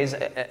some ways,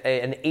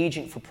 an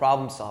agent for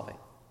problem solving.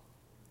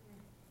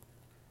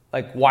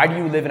 Like, why do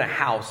you live in a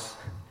house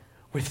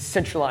with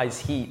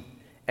centralized heat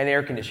and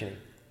air conditioning?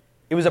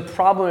 It was a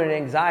problem and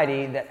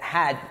anxiety that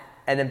had,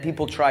 and then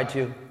people tried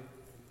to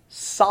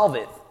solve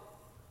it.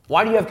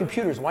 Why do you have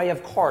computers? Why do you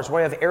have cars? Why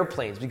do you have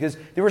airplanes? Because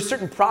there were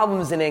certain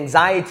problems and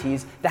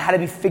anxieties that had to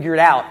be figured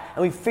out,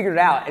 and we figured it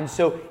out. And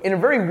so, in a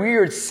very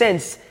weird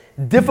sense,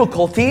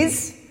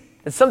 difficulties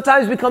that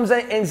sometimes becomes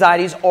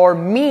anxieties are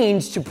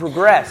means to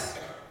progress.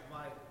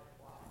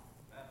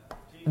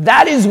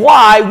 That is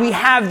why we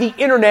have the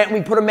internet and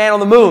we put a man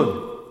on the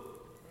moon.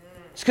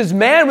 It's because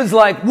man was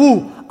like,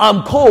 woo,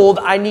 I'm cold,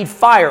 I need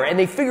fire. And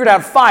they figured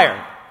out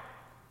fire.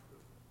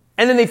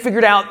 And then they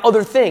figured out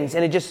other things,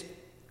 and it just...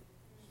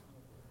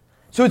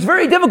 So it's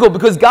very difficult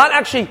because God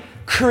actually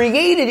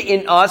created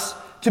in us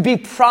to be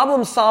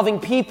problem-solving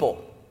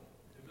people.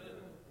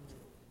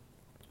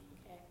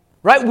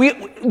 Right?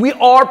 We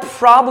are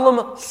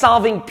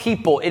problem-solving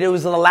people. It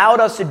has allowed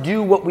us to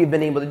do what we've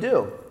been able to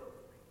do.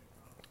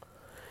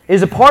 It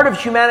is a part of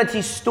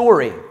humanity's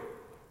story.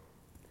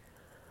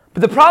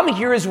 But the problem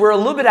here is we're a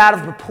little bit out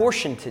of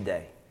proportion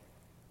today.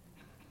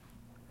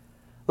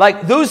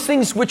 Like those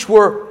things which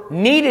were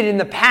needed in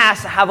the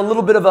past to have a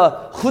little bit of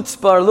a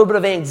chutzpah or a little bit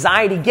of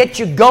anxiety, get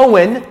you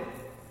going,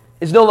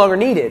 is no longer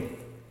needed.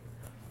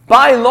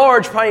 By and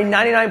large, probably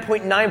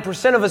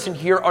 99.9% of us in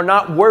here are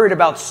not worried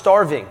about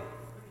starving.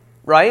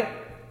 Right?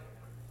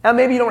 Now,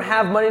 maybe you don't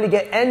have money to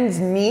get ends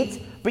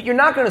meet, but you're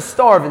not going to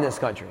starve in this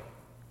country.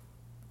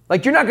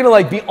 Like, you're not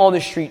going to, be on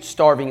the street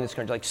starving in this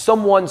country. Like,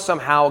 someone,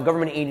 somehow, a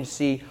government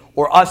agency,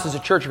 or us as a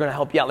church are going to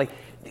help you out. Like,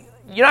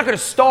 you're not going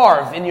to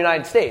starve in the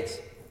United States.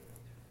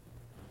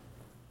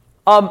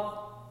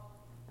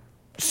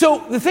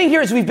 So, the thing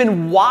here is we've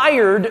been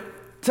wired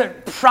to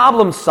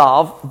problem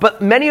solve, but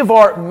many of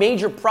our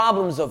major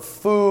problems of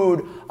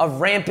food,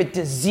 of rampant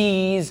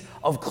disease,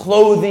 of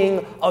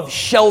clothing, of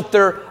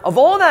shelter, of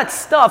all that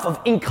stuff, of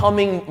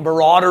incoming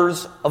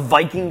marauders, of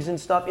Vikings and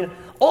stuff,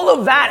 all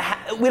of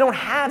that we don't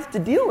have to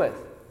deal with.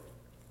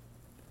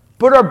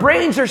 But our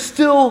brains are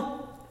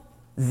still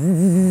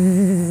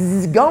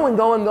going,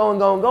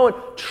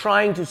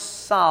 trying to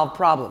solve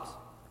problems.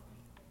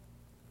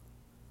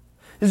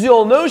 This is the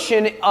old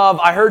notion of,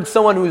 I heard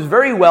someone who was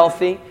very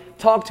wealthy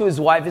talked to his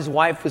wife. His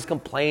wife was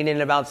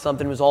complaining about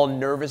something, was all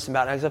nervous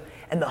about it and stuff.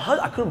 And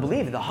I couldn't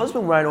believe it. The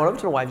husband ran over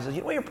to the wife and says, "You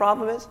know what your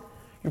problem is?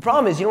 Your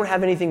problem is you don't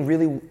have anything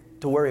really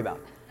to worry about."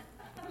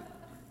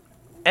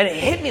 And it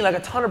hit me like a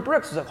ton of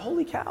bricks. I was like,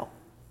 holy cow.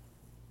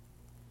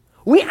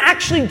 We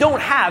actually don't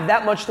have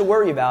that much to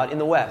worry about in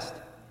the West.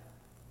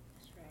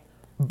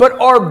 But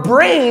our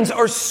brains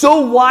are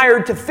so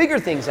wired to figure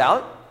things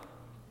out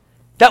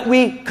that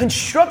we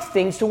construct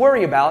things to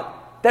worry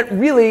about that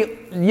really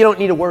you don't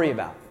need to worry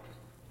about.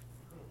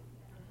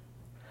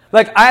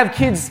 Like, I have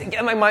kids,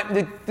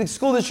 the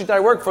school district that I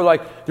work for,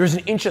 there's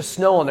an inch of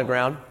snow on the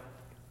ground.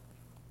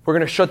 We're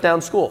going to shut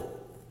down school.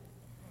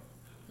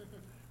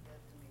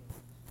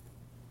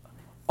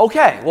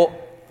 Okay, well,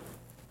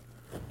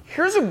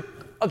 here's a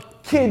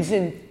kids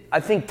in,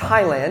 I think,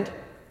 Thailand,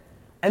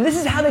 and this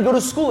is how they go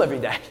to school every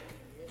day.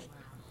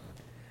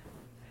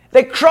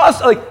 They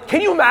cross,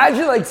 can you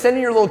imagine,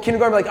 sending your little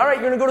kindergarten, all right,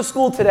 you're going to go to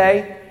school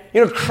today.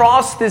 You're going to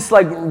cross this,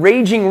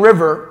 raging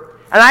river.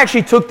 And I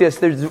actually took this.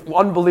 There's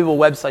unbelievable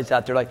websites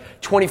out there,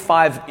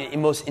 25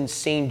 most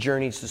insane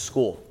journeys to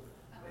school.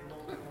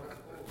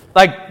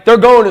 They're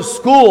going to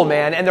school,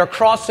 man, and they're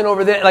crossing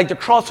over there, they're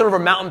crossing over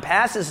mountain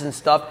passes and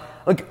stuff,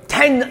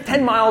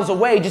 10 miles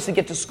away just to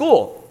get to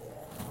school.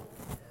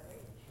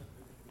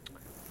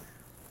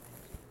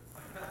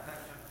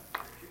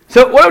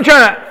 So what I'm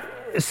trying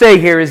to say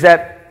here is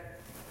that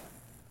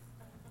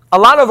a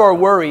lot of our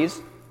worries,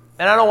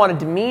 and I don't want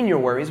to demean your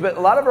worries, but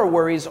a lot of our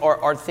worries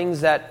are things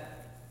that,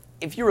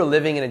 if you were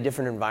living in a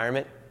different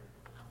environment,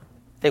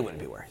 they wouldn't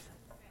be worries.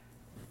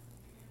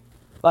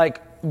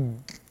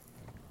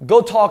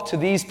 Go talk to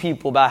these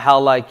people about how,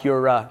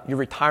 your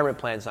retirement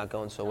plan's not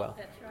going so well.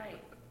 That's right.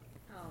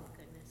 Oh,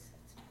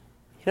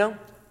 goodness.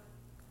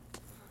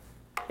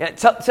 Yeah,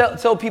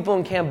 tell people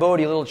in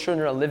Cambodia, little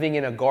children are living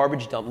in a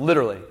garbage dump,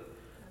 literally.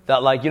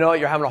 That,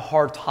 you're having a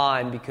hard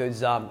time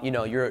because,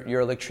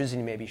 your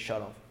electricity may be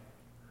shut off.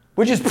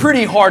 Which is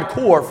pretty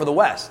hardcore for the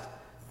West.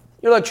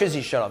 Your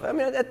electricity's shut off. I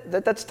mean,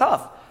 that's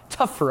tough.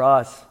 Tough for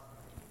us.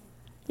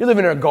 You're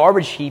living in a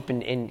garbage heap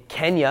in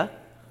Kenya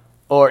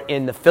or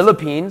in the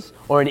Philippines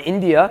or in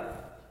India.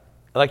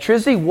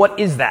 Electricity, what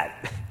is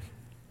that?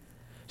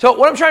 So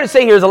what I'm trying to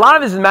say here is a lot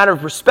of it is a matter of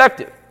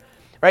perspective.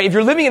 Right? If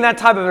you're living in that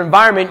type of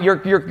environment,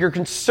 your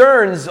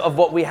concerns of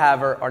what we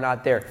have are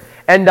not there.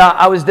 And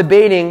I was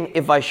debating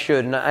if I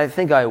should, and I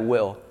think I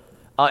will.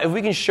 If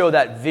we can show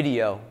that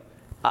video,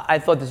 I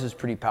thought this was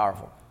pretty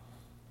powerful.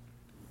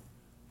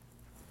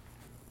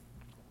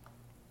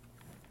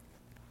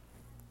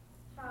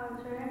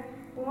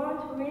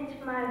 Won't reach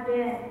my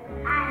bed.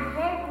 I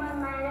hate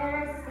when my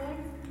little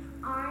seats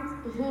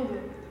aren't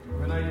heated.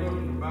 When I go to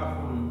the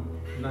bathroom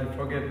and I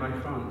forget my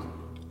phone.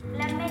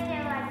 La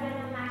météo de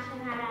la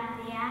machine à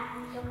laver,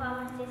 je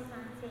commence à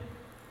sentir.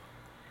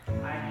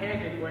 I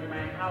hate it when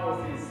my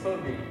house is so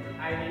big.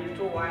 I need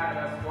 2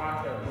 wireless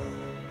waters.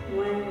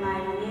 When my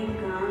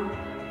nigga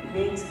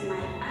makes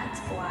my hot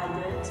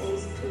water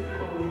taste too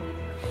cold.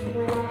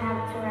 When I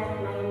have to write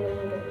my name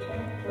in the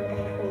check when I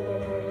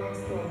forget my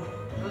last name.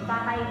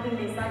 Papa écrit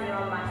message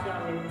en marché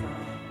en même temps.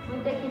 On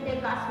te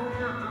quitte casse-moi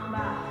en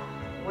bas.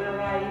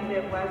 Whenever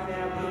les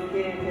voisins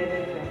bloqués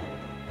Internet.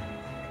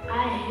 I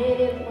hate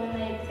it when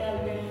I tell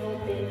them no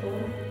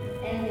pickles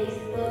and they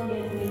still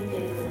give me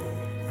pickles.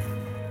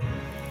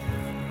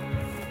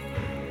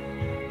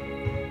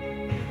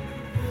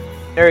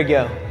 There we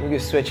go. We can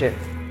switch it.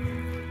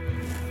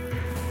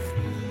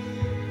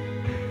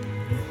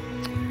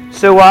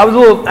 So I was a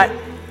little,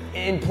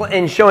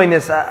 in showing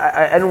this,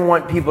 I didn't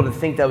want people to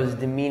think that was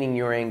demeaning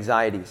your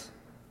anxieties.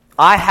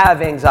 I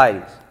have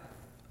anxieties.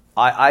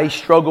 I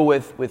struggle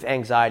with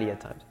anxiety at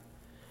times.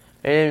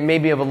 And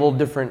maybe of a little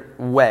different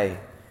way.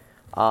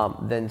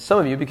 than some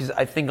of you, because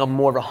I think I'm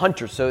more of a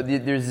hunter. So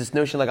there's this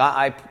notion like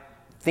I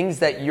things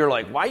that you're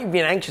like, why are you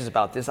being anxious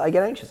about this? I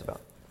get anxious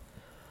about.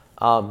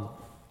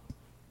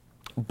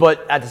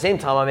 But at the same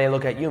time, I may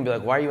look at you and be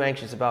like, why are you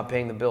anxious about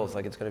paying the bills?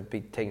 Like it's going to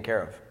be taken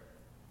care of.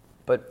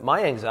 But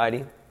my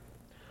anxiety,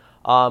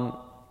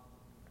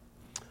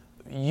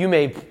 you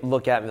may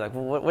look at me like,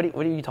 well, what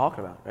are you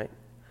talking about, right?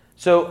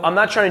 So I'm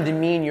not trying to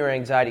demean your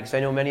anxiety, because I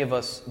know many of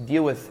us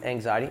deal with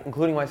anxiety,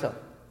 including myself.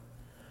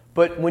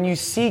 But when you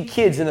see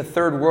kids in the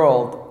third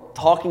world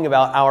talking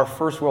about our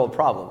first world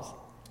problems,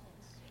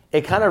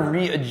 it kind of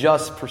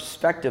readjusts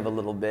perspective a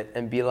little bit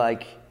and be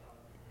like,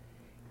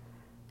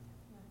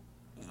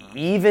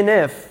 even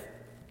if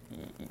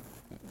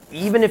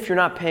you're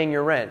not paying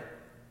your rent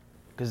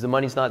because the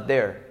money's not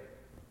there,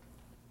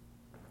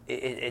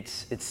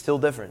 it's still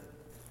different.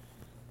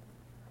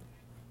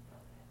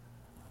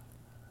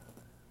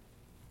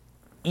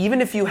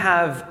 Even if you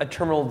have a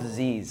terminal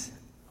disease,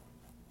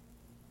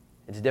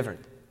 it's different.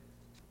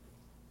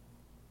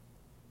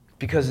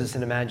 Because it's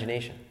an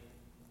imagination.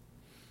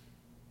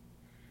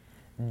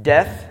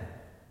 Death,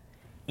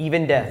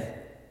 even the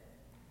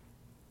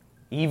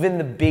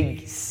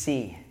big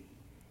C,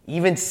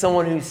 even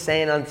someone who's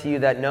saying unto you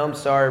that, no, I'm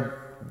sorry,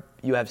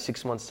 you have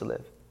 6 months to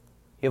live.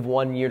 You have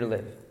 1 year to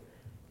live.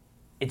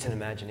 It's an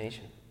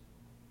imagination.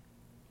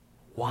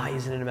 Why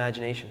is it an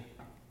imagination?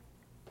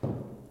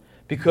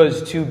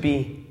 Because to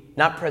be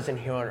not present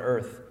here on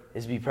earth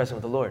is to be present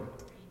with the Lord.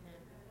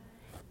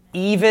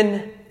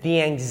 Even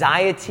the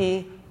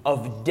anxiety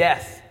of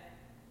death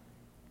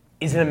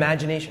is an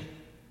imagination.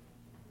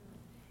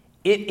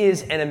 It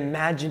is an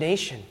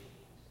imagination.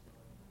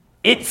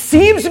 It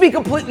seems to be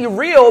completely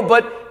real,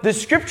 but the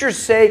scriptures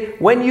say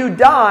when you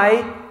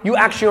die, you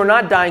actually are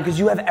not dying because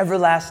you have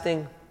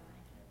everlasting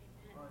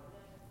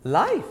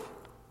life.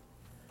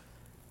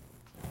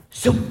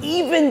 So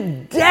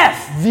even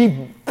death,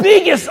 the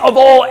biggest of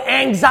all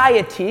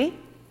anxiety,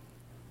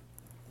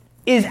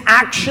 is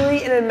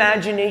actually an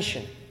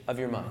imagination of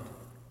your mind.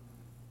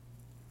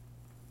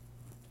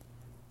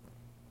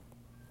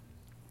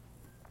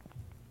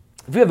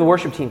 If we have the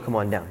worship team come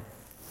on down.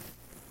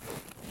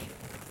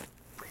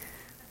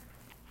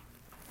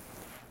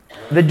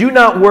 The do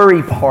not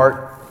worry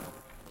part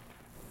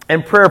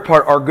and prayer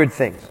part are good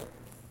things.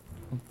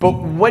 But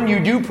when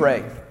you do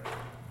pray,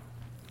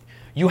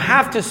 you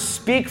have to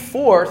speak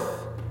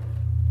forth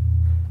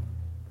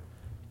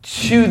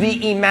to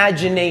the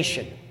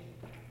imagination.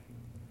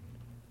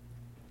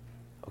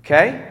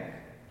 Okay?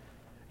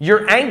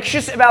 You're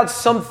anxious about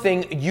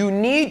something, you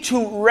need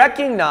to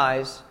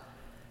recognize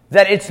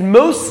that it's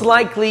most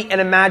likely an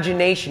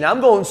imagination. I'm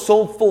going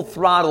so full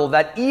throttle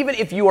that even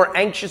if you are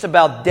anxious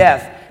about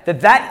death,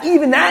 that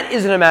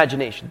is an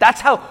imagination. That's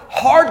how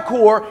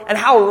hardcore and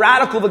how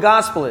radical the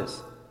gospel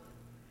is.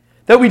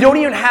 That we don't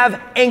even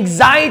have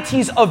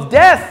anxieties of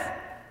death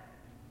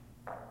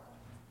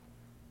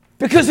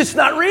because it's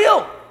not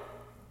real.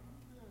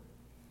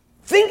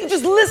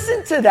 Just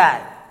listen to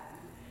that.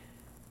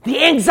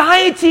 The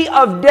anxiety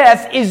of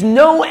death is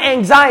no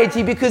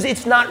anxiety because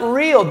it's not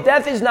real.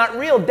 Death is not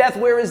real. Death,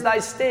 where is thy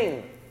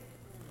sting?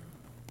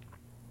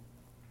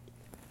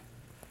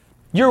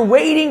 You're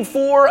waiting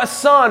for a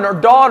son or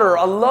daughter,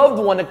 a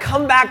loved one to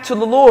come back to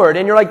the Lord.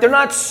 And you're like, they're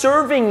not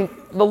serving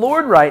the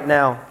Lord right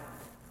now.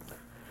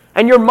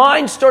 And your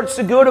mind starts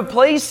to go to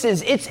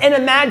places. It's an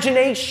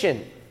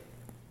imagination.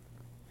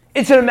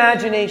 It's an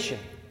imagination.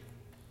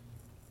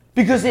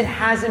 Because it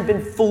hasn't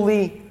been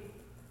fully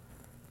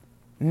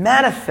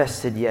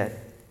manifested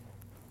yet.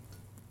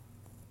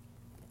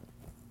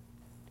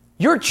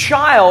 Your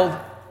child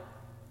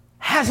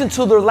has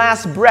until their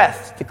last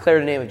breath to declare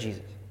the name of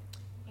Jesus.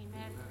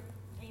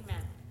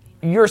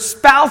 Your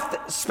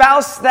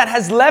spouse that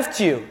has left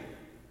you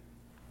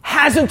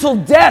has until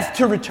death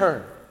to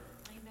return.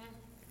 Amen.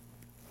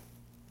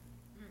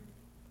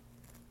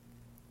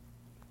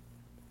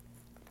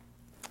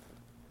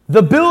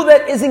 The bill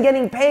that isn't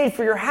getting paid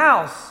for your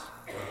house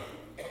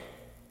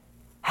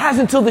has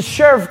until the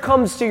sheriff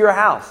comes to your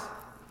house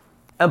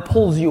and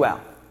pulls you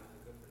out.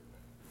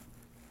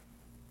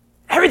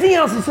 Everything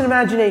else is an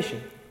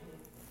imagination.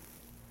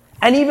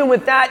 And even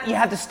with that, you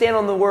have to stand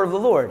on the word of the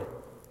Lord,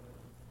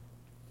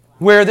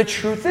 where the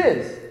truth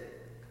is.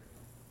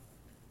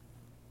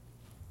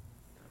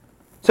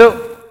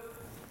 So,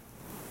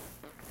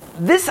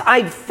 this,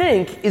 I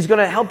think, is going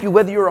to help you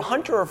whether you're a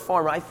hunter or a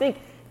farmer. I think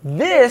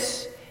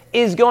this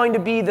is going to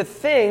be the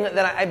thing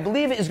that I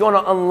believe is going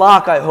to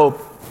unlock, I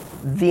hope,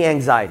 the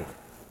anxiety.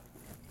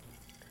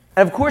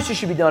 And of course, it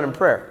should be done in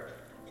prayer.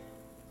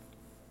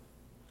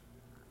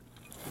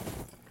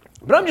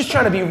 But I'm just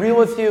trying to be real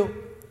with you.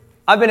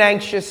 I've been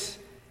anxious.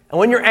 And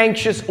when you're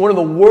anxious, one of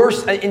the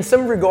worst, in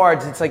some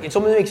regards, it's like it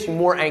almost makes you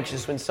more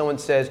anxious when someone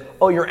says,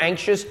 oh, you're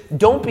anxious?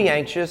 Don't be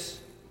anxious.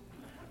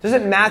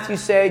 Doesn't Matthew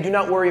say, do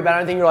not worry about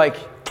anything? You're like,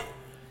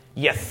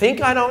 you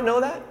think I don't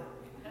know that?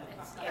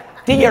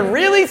 Do you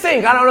really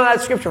think I don't know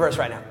that scripture verse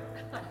right now?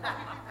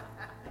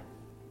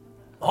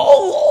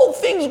 Whole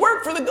things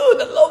work for the good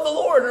that love the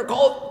Lord and are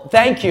called.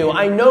 Thank you.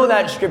 I know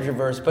that scripture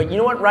verse, but you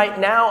know what? Right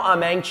now,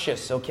 I'm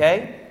anxious,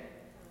 okay?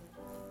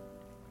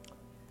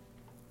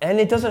 And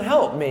it doesn't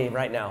help me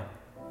right now.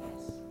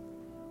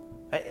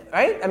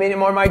 Right? I mean,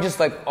 or am I just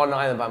like on an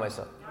island by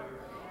myself?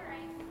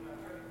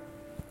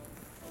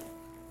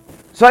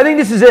 So I think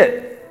this is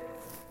it.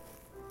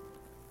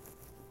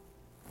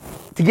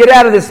 To get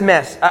out of this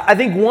mess, I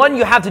think one,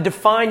 you have to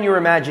define your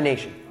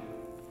imagination.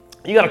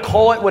 You got to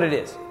call it what it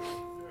is.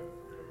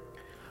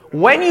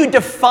 When you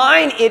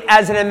define it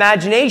as an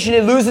imagination,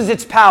 it loses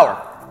its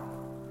power.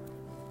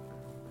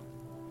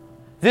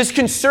 This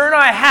concern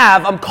I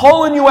have, I'm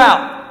calling you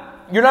out.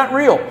 You're not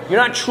real. You're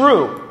not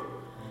true.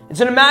 It's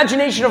an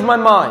imagination of my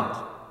mind.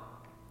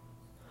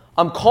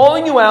 I'm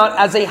calling you out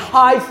as a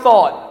high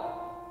thought.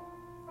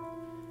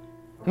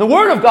 And the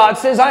Word of God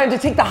says I am to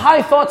take the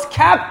high thoughts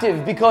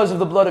captive because of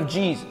the blood of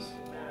Jesus.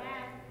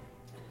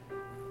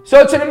 So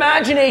it's an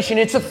imagination,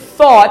 it's a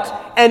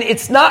thought, and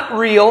it's not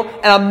real,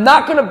 and I'm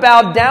not going to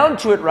bow down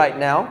to it right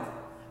now.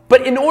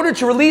 But in order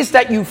to release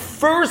that, you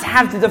first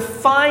have to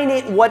define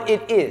it what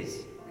it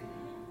is.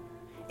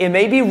 It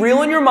may be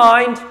real in your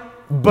mind,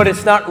 but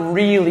it's not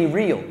really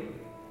real.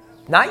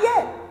 Not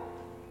yet.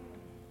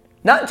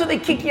 Not until they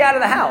kick you out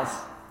of the house.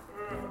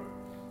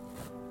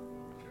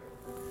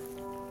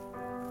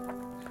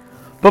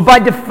 But by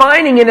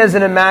defining it as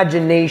an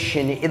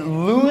imagination, it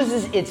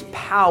loses its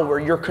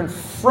power. You're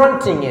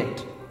confronting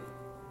it.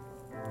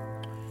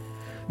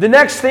 The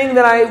next thing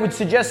that I would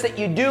suggest that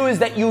you do is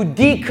that you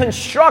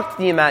deconstruct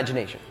the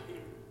imagination.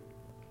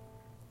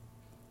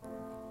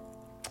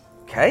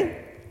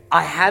 Okay?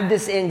 I have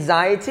this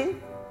anxiety.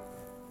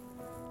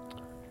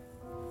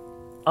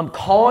 I'm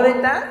calling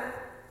it that.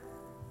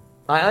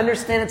 I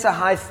understand it's a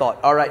high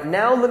thought. All right,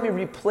 now let me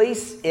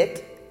replace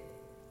it,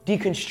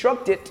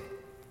 deconstruct it,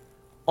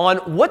 on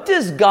what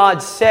does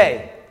God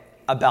say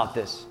about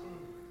this?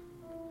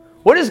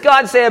 What does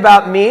God say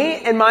about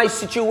me and my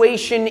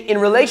situation in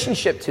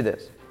relationship to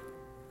this?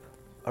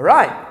 All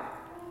right.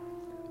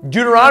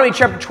 Deuteronomy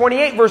chapter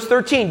 28, verse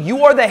 13.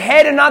 You are the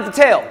head and not the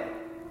tail.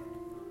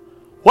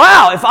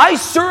 Wow, if I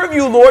serve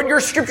you, Lord, your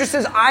scripture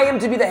says I am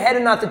to be the head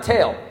and not the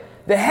tail.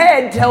 The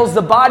head tells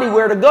the body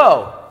where to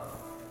go.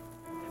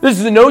 This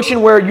is a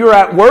notion where you're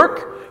at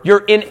work.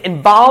 You're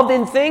involved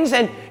in things,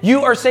 and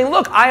you are saying,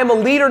 look, I am a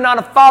leader, not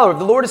a follower. If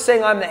the Lord is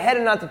saying I'm the head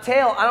and not the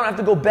tail, I don't have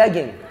to go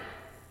begging.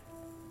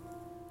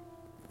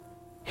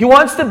 He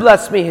wants to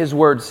bless me, his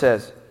word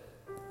says.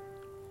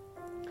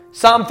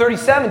 Psalm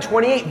 37,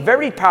 28,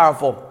 very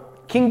powerful.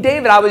 King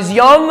David, I was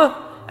young,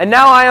 and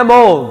now I am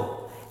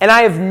old, and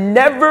I have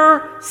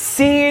never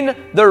seen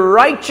the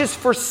righteous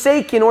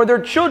forsaken or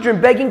their children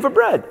begging for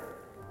bread.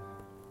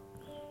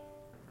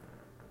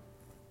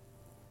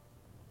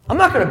 I'm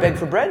not going to beg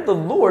for bread. The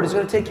Lord is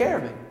going to take care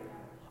of me.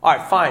 All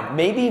right, fine.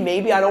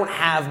 Maybe I don't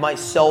have my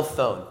cell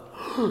phone.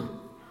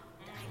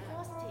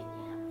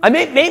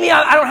 Maybe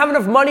I don't have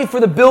enough money for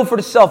the bill for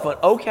the cell phone.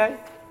 Okay.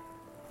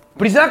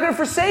 But he's not going to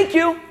forsake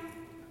you.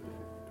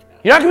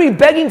 You're not going to be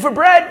begging for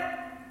bread.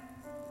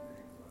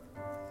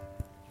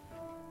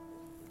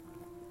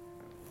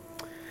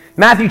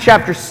 Matthew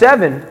chapter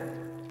 7,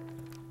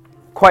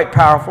 quite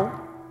powerful.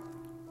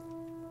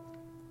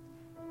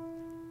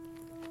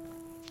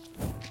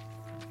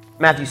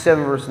 Matthew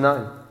 7, verse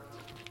 9.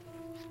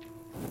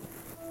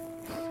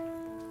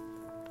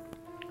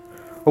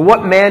 Or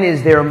what man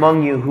is there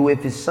among you who,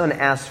 if his son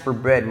asks for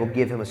bread, will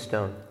give him a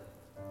stone?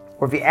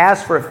 Or if he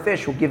asks for a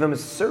fish, will give him a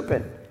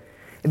serpent?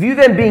 If you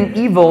then, being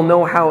evil,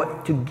 know how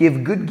to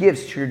give good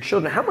gifts to your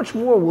children, how much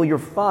more will your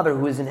Father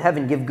who is in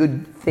heaven give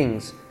good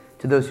things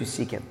to those who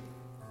seek him?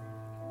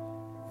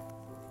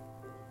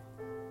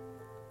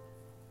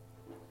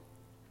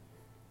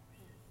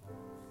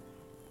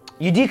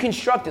 You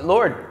deconstruct it,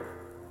 Lord.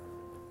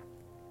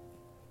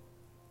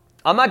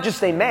 I'm not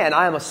just a man,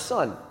 I am a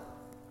son.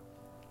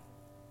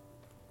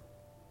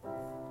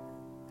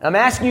 I'm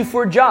asking you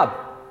for a job.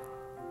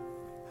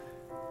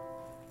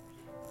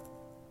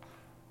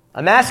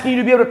 I'm asking you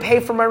to be able to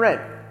pay for my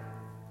rent.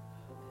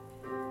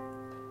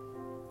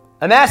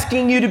 I'm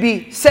asking you to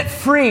be set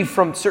free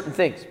from certain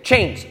things,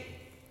 chains.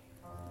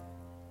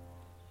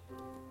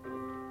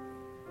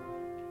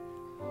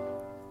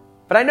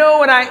 But I know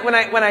when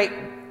I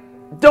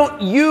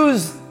don't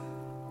use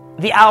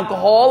the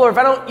alcohol, or if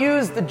I don't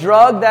use the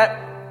drug, that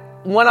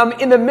when I'm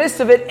in the midst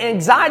of it,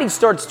 anxiety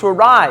starts to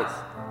arise.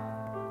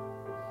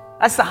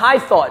 That's the high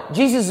thought.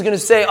 Jesus is going to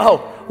say,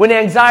 when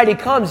anxiety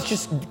comes,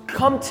 just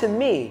come to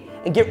me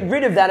and get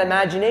rid of that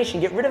imagination.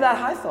 Get rid of that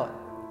high thought.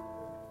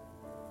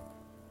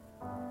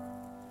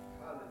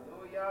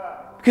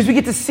 Because we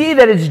get to see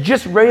that it's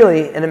just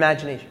really an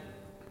imagination.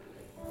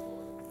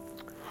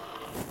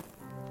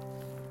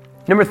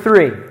 Number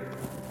 3,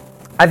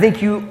 I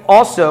think you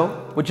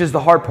also, which is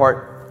the hard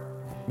part,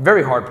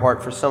 very hard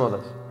part for some of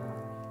us,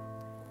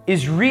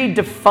 is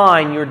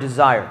redefine your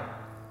desire.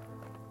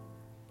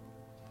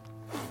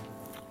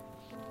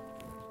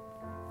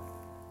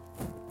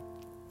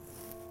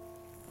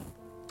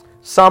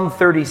 Psalm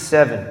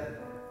 37,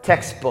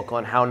 textbook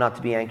on how not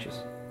to be anxious.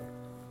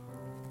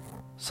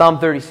 Psalm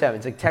 37.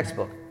 It's like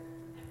textbook.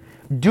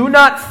 Do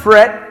not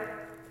fret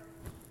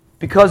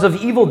because of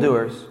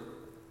evildoers,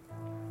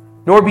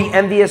 nor be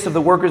envious of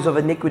the workers of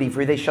iniquity,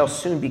 for they shall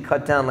soon be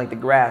cut down like the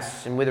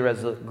grass and wither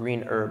as the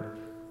green herb.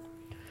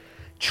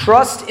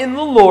 Trust in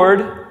the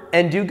Lord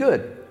and do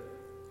good.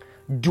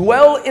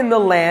 Dwell in the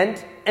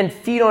land and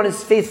feed on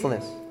his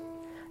faithfulness.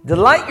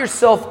 Delight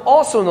yourself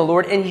also in the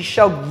Lord, and he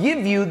shall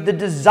give you the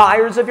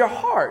desires of your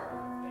heart.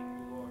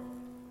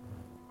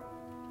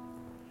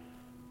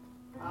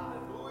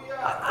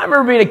 I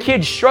remember being a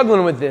kid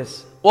struggling with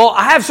this. Well,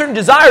 I have certain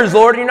desires,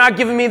 Lord, and you're not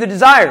giving me the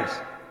desires.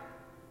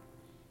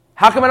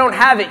 How come I don't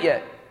have it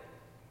yet?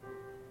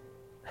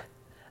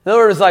 The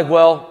Lord was like,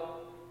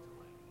 well,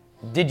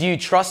 did you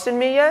trust in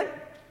me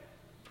yet?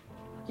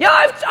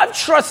 Yeah, I've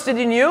trusted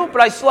in you, but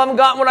I still haven't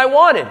gotten what I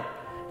wanted.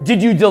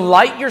 Did you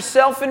delight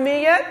yourself in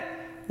me yet?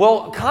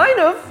 Well, kind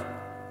of.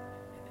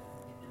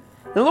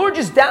 The Lord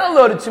just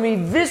downloaded to me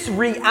this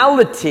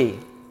reality.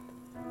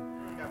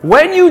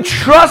 When you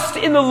trust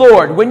in the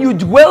Lord, when you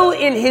dwell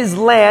in his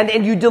land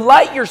and you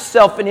delight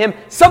yourself in him,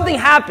 something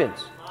happens.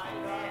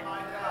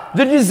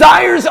 The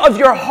desires of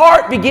your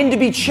heart begin to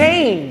be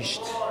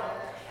changed.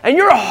 And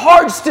your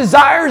heart's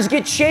desires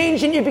get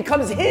changed and it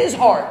becomes his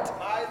heart.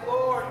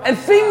 And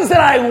things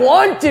that I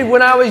wanted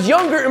when I was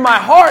younger in my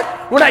heart,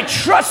 when I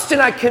trust and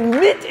I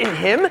commit in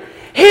him,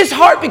 his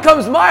heart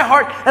becomes my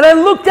heart. And I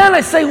look down and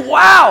I say,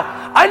 wow,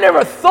 I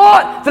never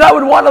thought that I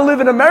would want to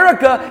live in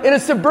America in a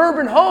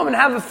suburban home and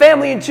have a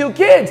family and 2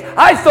 kids.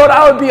 I thought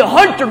I would be a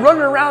hunter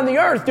running around the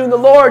earth doing the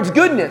Lord's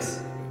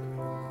goodness.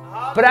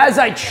 But as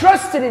I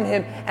trusted in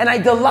him and I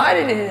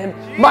delighted in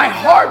him, my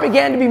heart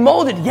began to be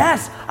molded.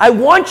 Yes, I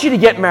want you to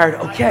get married.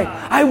 Okay,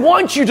 I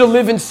want you to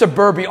live in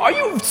suburbia. Are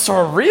you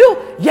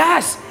surreal?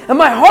 Yes. And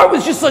my heart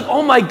was just like,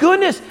 oh my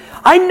goodness.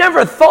 I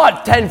never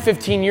thought 10,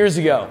 15 years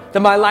ago that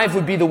my life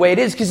would be the way it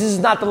is, because this is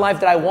not the life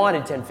that I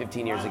wanted 10,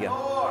 15 years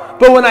ago.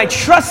 But when I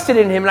trusted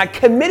in him and I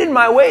committed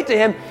my way to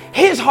him,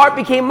 his heart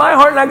became my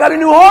heart and I got a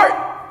new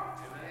heart.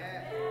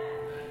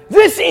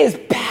 This is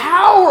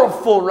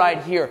powerful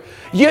right here.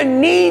 You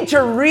need to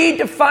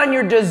redefine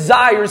your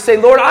desires. Say,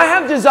 Lord, I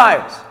have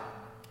desires,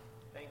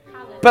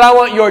 but I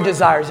want your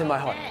desires in my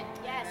heart.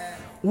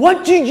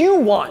 What do you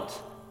want?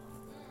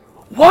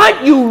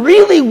 What? You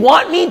really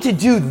want me to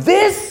do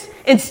this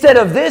instead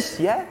of this?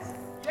 Yes.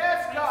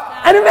 Yes,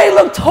 God. And it may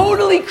look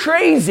totally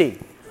crazy.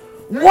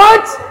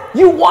 What?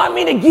 You want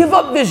me to give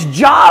up this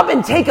job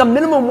and take a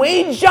minimum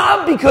wage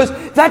job because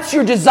that's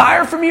your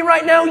desire for me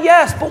right now?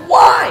 Yes. But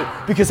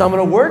why? Because I'm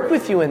going to work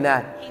with you in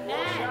that.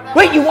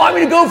 Wait, you want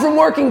me to go from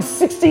working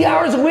 60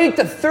 hours a week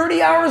to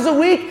 30 hours a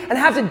week and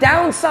have to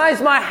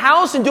downsize my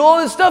house and do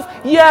all this stuff?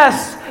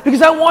 Yes,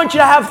 because I want you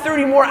to have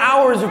 30 more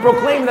hours of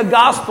proclaiming the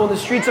gospel in the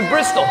streets of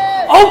Bristol.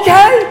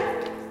 Okay.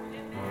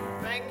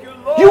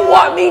 You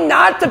want me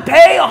not to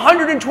pay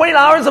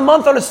 $120 a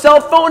month on a cell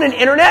phone and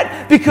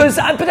internet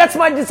but that's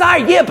my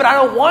desire. Yeah, but I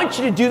don't want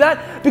you to do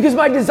that because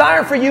my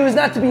desire for you is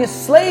not to be a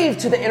slave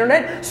to the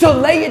internet. So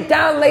lay it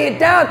down,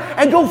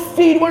 and go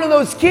feed one of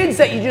those kids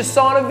that you just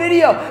saw in a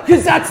video,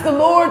 because that's the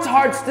Lord's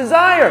heart's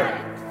desire.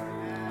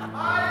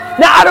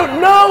 Now, I don't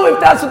know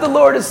if that's what the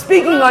Lord is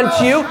speaking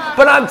unto you,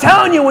 but I'm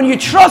telling you, when you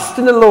trust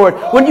in the Lord,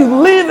 when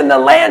you live in the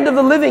land of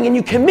the living and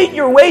you commit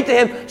your way to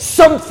him,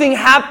 something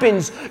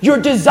happens. Your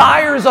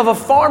desires of a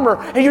farmer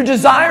and your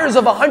desires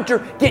of a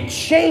hunter get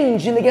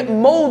changed and they get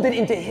molded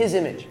into his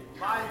image.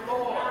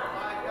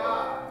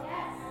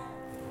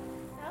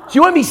 So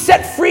you want to be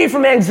set free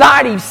from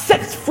anxiety,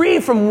 set free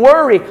from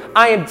worry.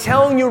 I am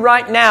telling you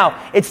right now,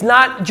 it's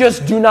not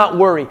just do not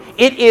worry.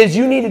 It is,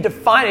 you need to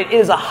define it. It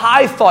is a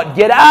high thought.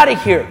 Get out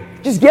of here.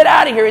 Just get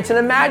out of here. It's an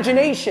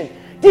imagination.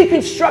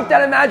 Deconstruct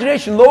that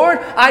imagination. Lord,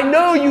 I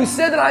know you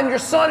said that I'm your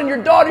son and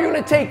your daughter. You're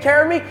going to take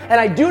care of me, and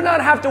I do not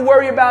have to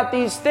worry about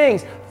these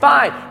things.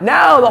 Fine.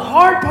 Now, the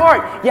hard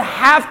part, you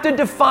have to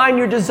define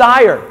your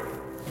desire.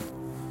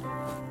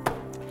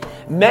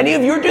 Many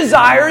of your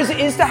desires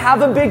is to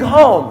have a big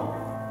home.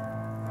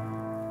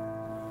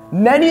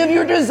 Many of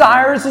your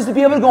desires is to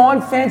be able to go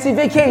on fancy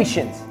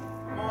vacations.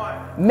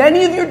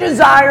 Many of your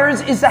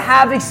desires is to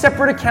have a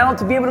separate account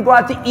to be able to go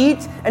out to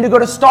eat and to go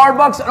to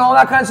Starbucks and all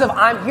that kind of stuff.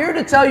 I'm here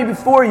to tell you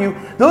before you,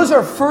 those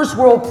are first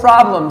world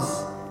problems.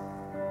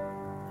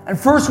 And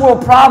first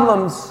world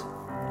problems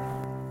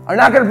are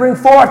not going to bring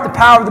forth the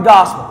power of the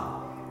gospel.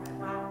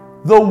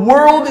 The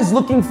world is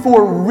looking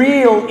for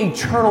real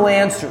eternal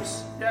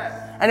answers.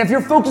 And if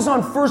you're focused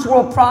on first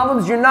world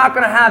problems, you're not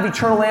going to have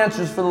eternal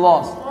answers for the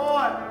lost.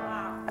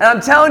 And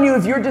I'm telling you,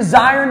 if your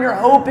desire and your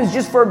hope is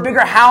just for a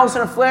bigger house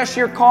and a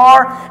flashier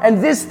car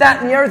and this,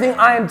 that, and the other thing,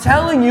 I am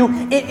telling you,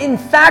 it in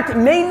fact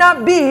may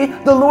not be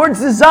the Lord's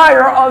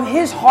desire of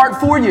his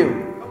heart for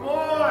you. Come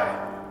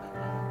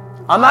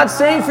on. I'm not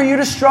saying for you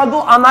to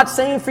struggle. I'm not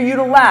saying for you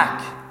to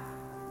lack.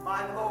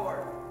 My Lord.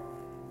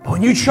 But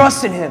when you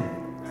trust in him,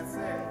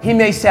 he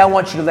may say, I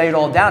want you to lay it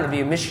all down and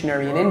be a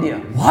missionary in India.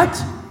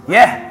 What?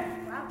 Yeah.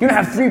 You're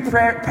going to have 3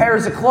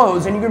 pairs of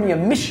clothes and you're going to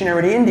be a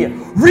missionary to India.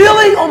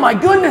 Really? Oh my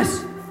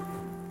goodness.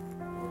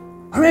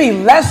 or maybe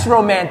less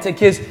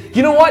romantic, is,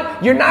 you know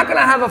what? You're not going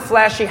to have a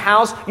flashy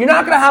house. You're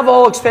not going to have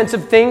all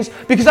expensive things,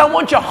 because I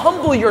want you to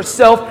humble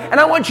yourself, and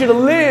I want you to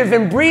live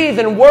and breathe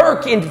and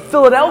work in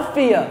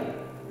Philadelphia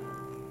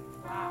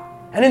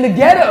and in the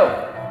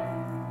ghetto.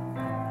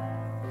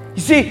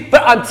 You see,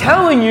 but I'm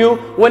telling you,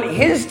 when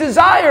his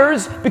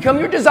desires become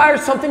your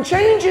desires, something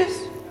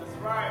changes.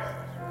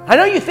 I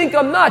know you think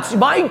I'm nuts.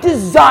 My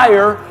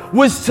desire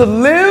was to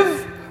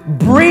live,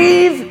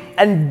 breathe,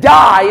 and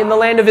die in the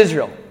land of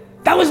Israel.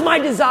 That was my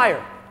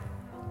desire.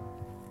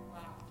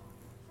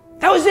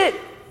 That was it.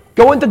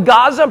 Go into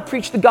Gaza and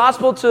preach the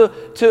gospel to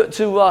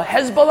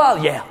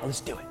Hezbollah? Yeah, let's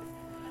do it.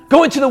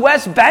 Go into the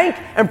West Bank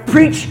and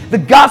preach the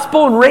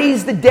gospel and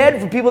raise the dead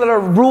for people that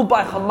are ruled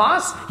by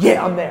Hamas?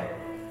 Yeah, I'm there.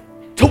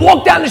 To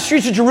walk down the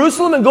streets of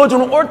Jerusalem and go to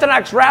an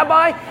Orthodox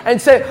rabbi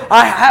and say,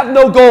 I have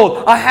no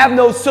gold, I have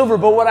no silver,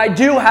 but what I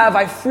do have,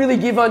 I freely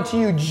give unto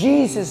you.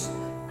 Jesus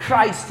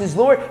Christ is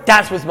Lord.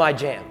 That was my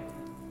jam.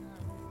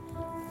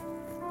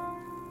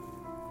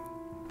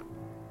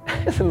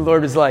 And the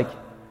Lord was like,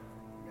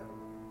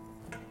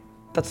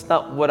 that's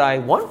not what I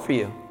want for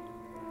you.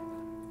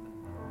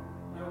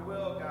 Your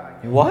will,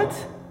 God.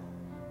 What?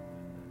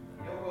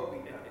 Your will be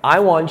done. I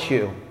want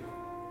you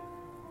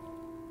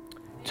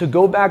to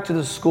go back to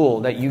the school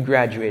that you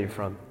graduated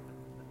from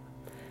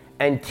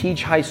and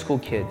teach high school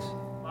kids.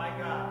 My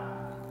God.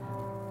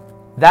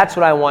 That's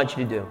what I want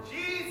you to do.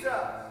 Jesus.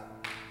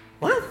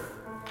 What?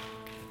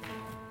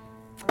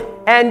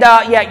 And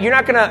yeah, you're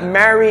not going to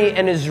marry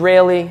an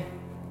Israeli.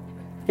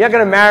 You're not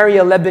going to marry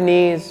a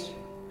Lebanese.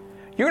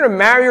 You're going to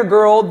marry a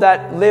girl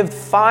that lived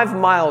 5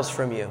 miles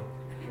from you.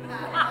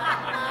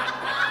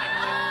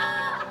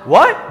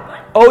 What?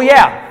 Oh,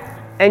 yeah.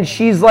 And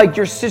she's like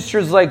your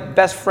sister's like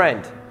best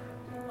friend.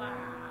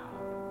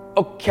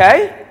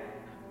 Okay.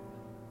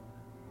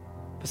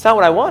 That's not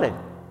what I wanted.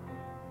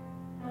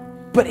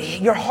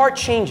 But your heart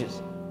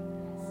changes.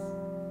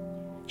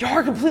 Your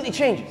heart completely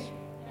changes.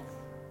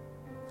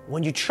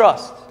 When you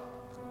trust,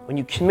 when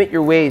you commit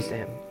your ways to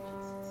Him.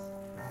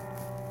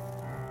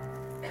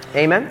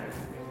 Amen?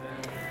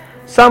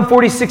 Psalm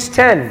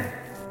 46:10,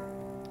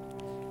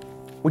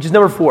 which is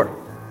number 4.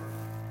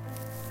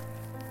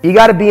 You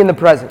got to be in the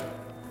present.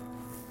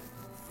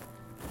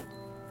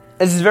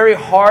 This is very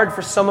hard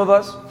for some of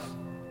us.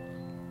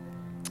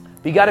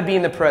 But you got to be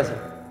in the present.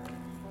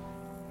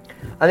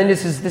 I think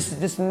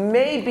this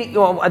may be,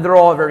 well, they're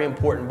all very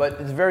important, but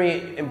it's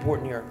very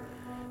important here.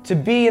 To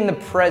be in the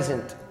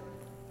present,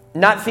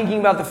 not thinking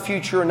about the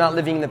future and not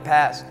living in the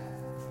past.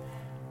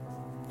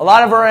 A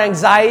lot of our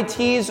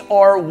anxieties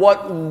are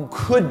what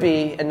could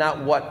be and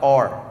not what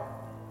are.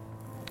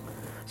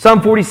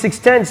 Psalm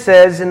 46:10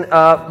 says,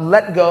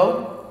 let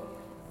go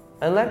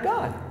and let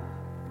God.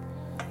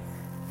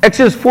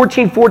 Exodus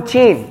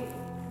 14:14,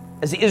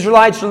 as the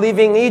Israelites are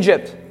leaving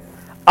Egypt,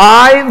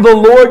 I, the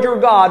Lord your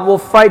God, will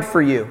fight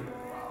for you.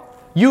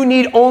 You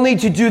need only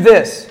to do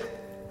this.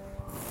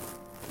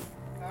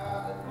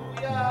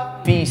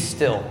 Hallelujah. Be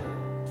still.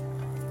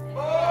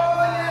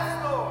 Oh,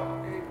 yes, Lord.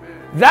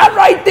 That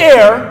right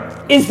there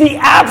is the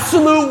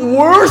absolute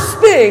worst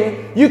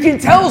thing you can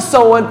tell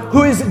someone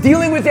who is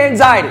dealing with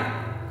anxiety.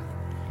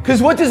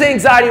 Because what does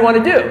anxiety want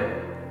to do?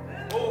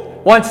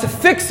 Wants to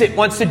fix it,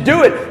 wants to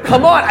do it.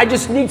 Come on, I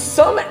just need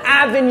some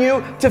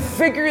avenue to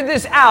figure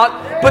this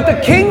out. But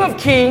the King of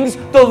Kings,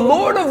 the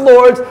Lord of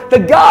Lords, the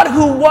God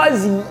who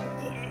was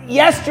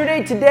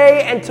yesterday,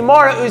 today, and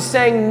tomorrow is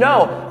saying,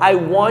 no, I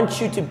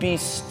want you to be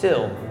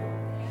still.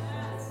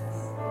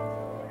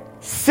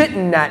 Sit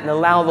in that and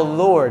allow the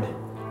Lord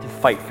to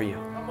fight for you.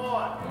 Come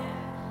on.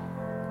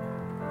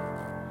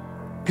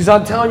 Because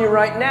I'm telling you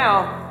right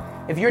now,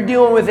 if you're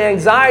dealing with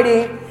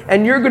anxiety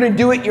and you're going to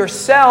do it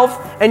yourself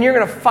and you're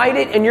going to fight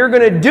it and you're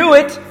going to do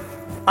it,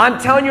 I'm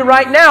telling you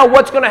right now,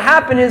 what's going to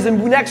happen is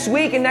in next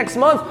week and next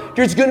month,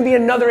 there's going to be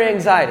another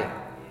anxiety.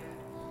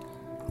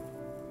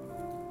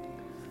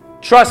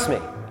 Trust me.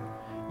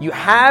 You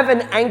have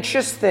an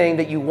anxious thing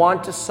that you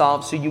want to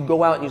solve, so you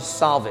go out and you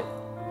solve it.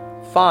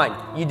 Fine.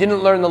 You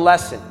didn't learn the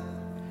lesson.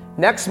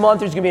 Next month,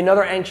 there's going to be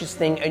another anxious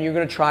thing, and you're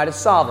going to try to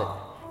solve it.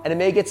 And it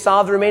may get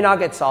solved or it may not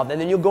get solved. And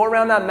then you'll go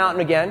around that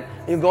mountain again,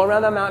 and you'll go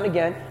around that mountain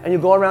again, and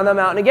you'll go around that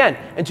mountain again.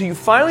 Until you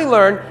finally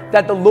learn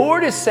that the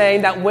Lord is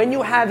saying that when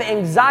you have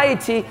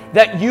anxiety,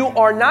 that you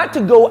are not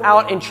to go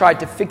out and try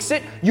to fix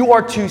it. You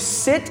are to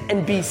sit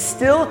and be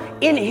still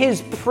in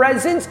His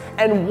presence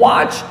and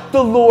watch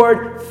the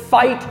Lord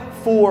fight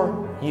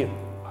for you.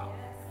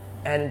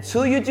 And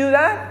until you do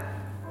that,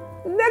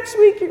 next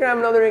week, you're going to have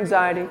another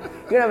anxiety. You're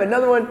going to have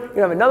another one. You're going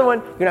to have another one.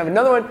 You're going to have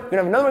another one. You're going to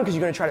have another one because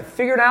you're going to try to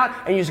figure it out.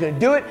 And you're just going to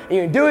do it. And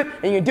you're going to do it.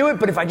 And you're going to do it.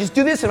 But if I just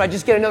do this, if I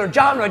just get another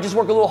job, and if I just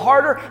work a little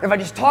harder, and if I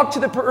just talk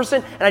to the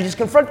person, and I just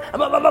confront, and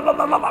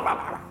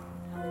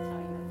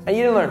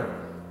you didn't learn.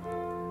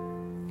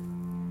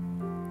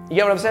 You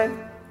get what I'm saying?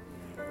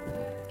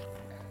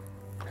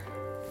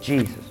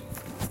 Jesus.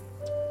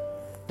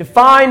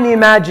 Define the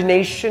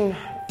imagination.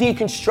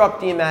 Deconstruct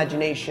the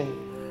imagination.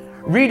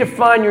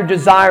 Redefine your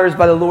desires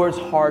by the Lord's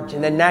heart,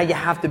 and then now you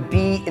have to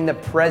be in the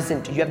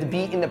present. You have to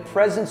be in the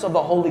presence of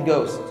the Holy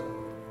Ghost.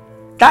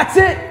 That's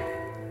it.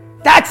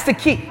 That's the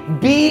key.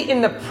 Be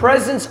in the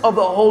presence of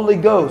the Holy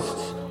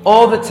Ghost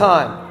all the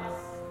time.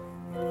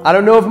 I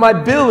don't know if my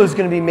bill is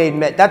going to be made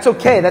met. That's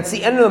okay. That's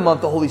the end of the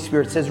month, the Holy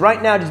Spirit says.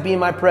 Right now, just be in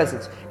my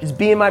presence. Just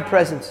be in my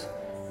presence.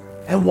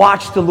 And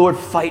watch the Lord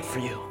fight for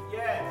you.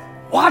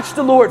 Watch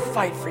the Lord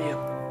fight for you.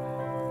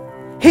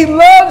 He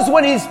loves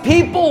when His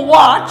people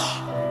watch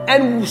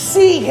and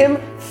see Him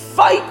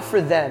fight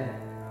for them.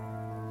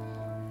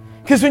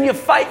 Because when you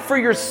fight for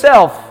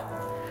yourself,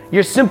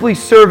 you're simply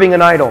serving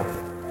an idol.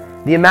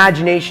 The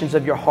imaginations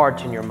of your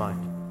heart and your mind.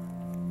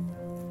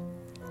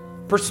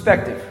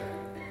 Perspective.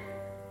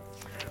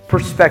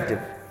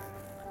 Perspective.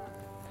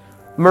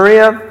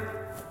 Maria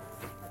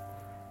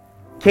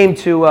came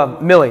to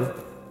Millie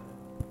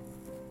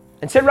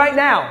and said, right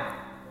now,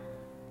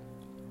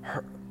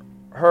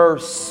 her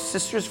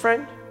sister's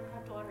friend,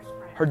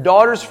 her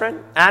daughter's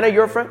friend, Anna,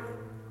 your friend,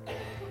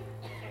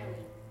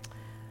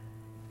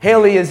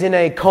 Haley is in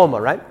a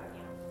coma, right?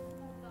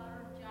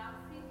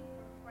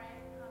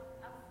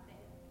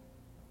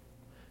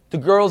 The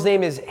girl's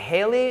name is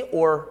Haley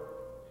or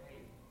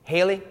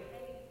Haley?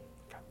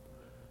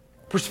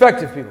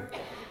 Perspective, people.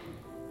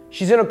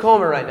 She's in a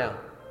coma right now.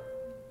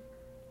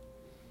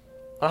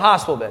 On a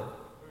hospital bed.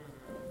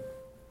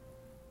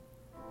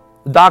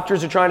 The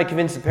doctors are trying to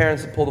convince the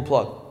parents to pull the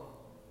plug.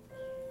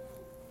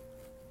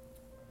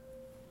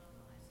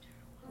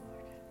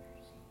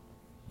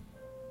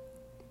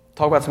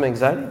 Talk about some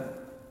anxiety.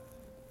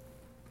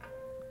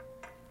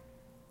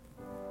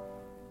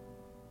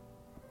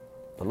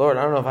 But Lord,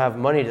 I don't know if I have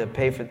money to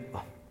pay for...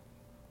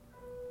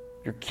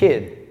 Your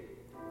kid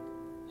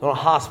is on a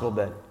hospital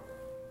bed.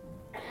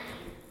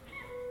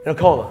 In a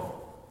coma.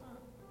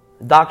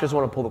 The doctors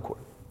want to pull the cord.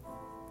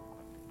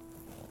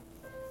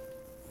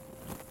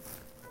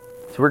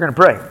 So we're going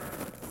to pray.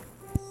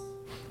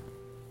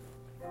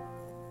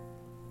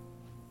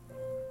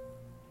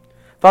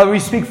 Father, we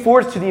speak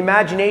forth to the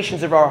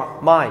imaginations of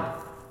our mind.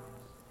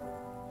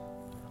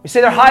 We say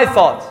they're high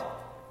thoughts.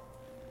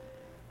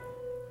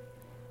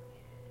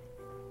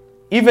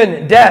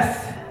 Even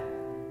death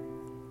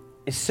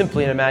is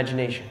simply an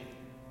imagination.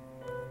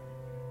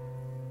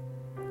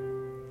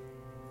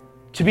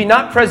 To be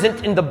not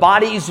present in the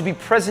body is to be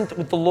present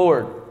with the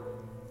Lord.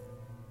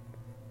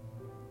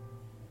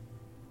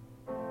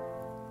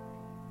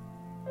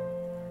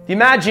 The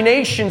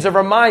imaginations of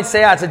our minds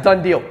say, it's a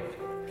done deal.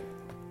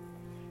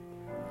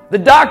 The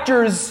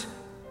doctors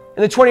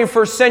in the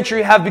 21st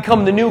century have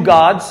become the new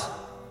gods.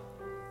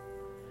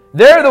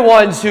 They're the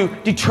ones who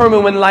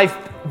determine when life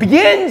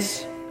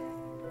begins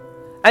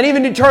and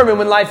even determine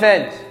when life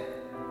ends.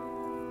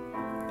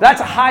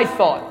 That's a high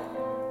thought.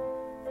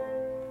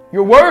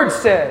 Your word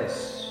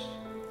says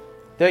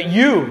that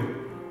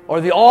you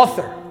are the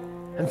author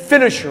and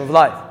finisher of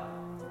life.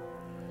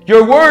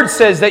 Your word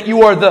says that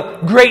you are the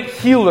great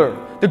healer,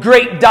 the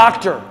great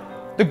doctor,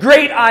 the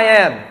great I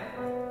am.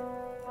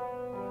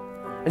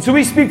 And so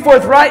we speak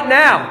forth right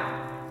now,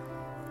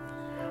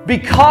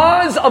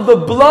 because of the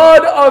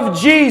blood of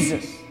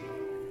Jesus,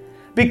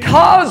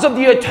 because of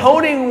the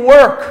atoning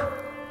work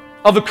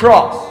of the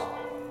cross,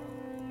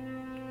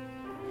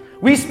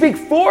 we speak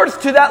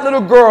forth to that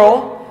little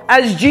girl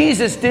as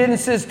Jesus did and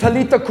says,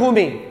 Talitha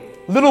Kumi,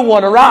 little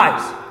one,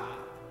 arise.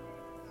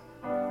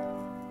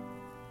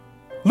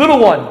 Little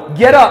one,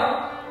 get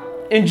up.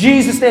 In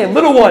Jesus' name,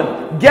 little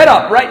one, get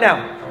up right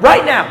now.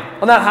 Right now,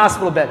 on that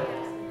hospital bed.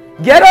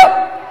 Get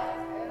up.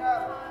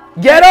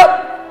 Get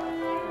up.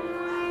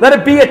 Let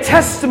it be a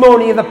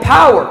testimony of the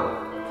power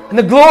and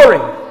the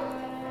glory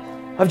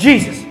of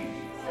Jesus.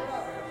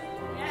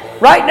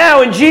 Right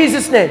now, in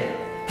Jesus' name.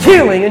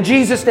 Healing in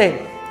Jesus'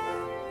 name.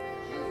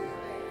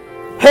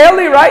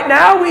 Haley, right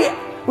now,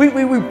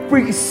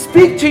 we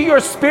speak to your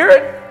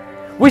spirit.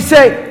 We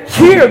say,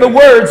 hear the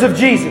words of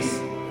Jesus.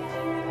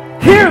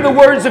 Hear the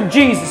words of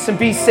Jesus and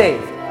be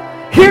saved.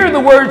 Hear the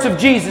words of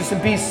Jesus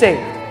and be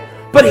saved.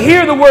 But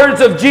hear the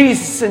words of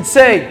Jesus and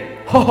say,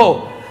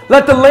 oh,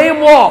 let the lame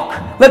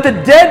walk. Let the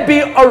dead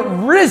be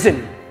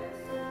arisen.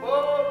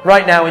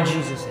 Right now in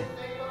Jesus' name.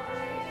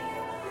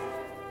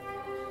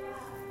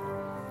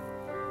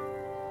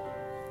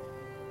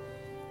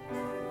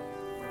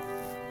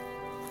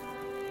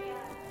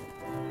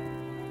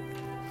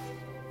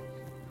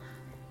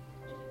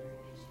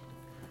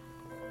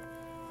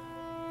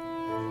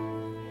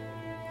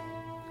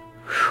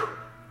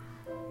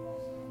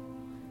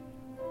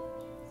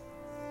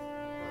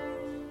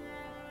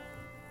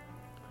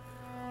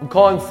 I'm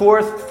calling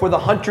forth for the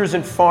hunters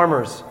and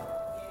farmers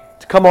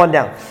to come on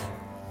down.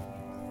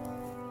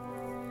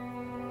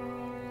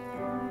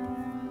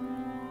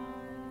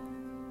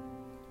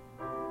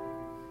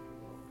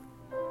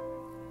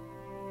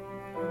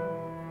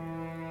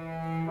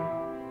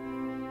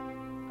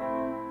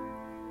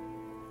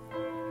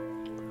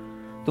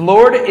 The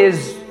Lord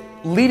is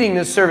leading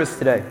this service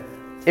today.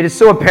 It is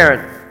so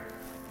apparent.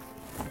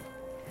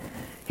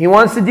 He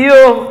wants to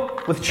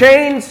deal with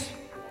chains.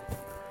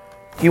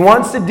 He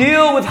wants to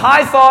deal with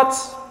high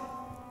thoughts.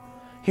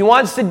 He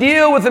wants to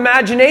deal with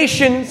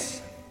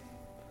imaginations.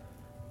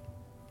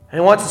 And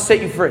He wants to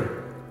set you free.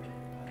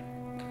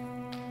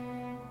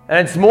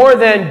 And it's more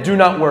than do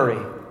not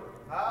worry.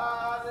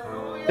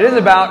 It is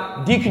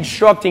about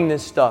deconstructing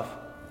this stuff.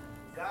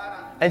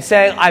 And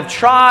saying, I've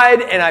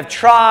tried, and I've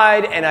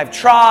tried, and I've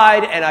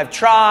tried, and I've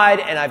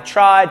tried, and I've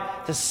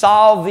tried to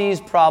solve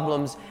these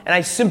problems, and I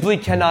simply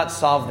cannot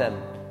solve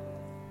them.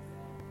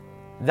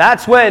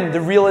 That's when the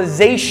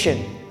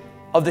realization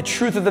of the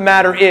truth of the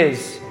matter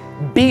is,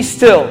 be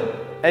still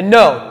and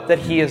know that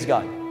He is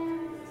God.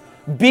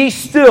 Be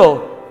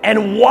still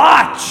and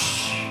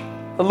watch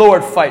the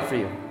Lord fight for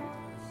you.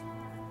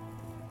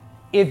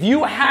 If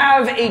you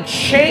have a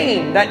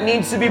chain that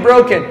needs to be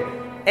broken,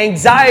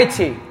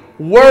 anxiety,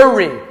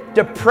 worry,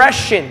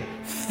 depression,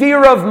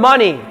 fear of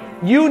money,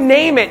 you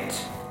name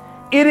it,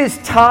 it is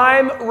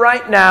time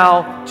right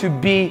now to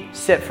be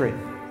set free.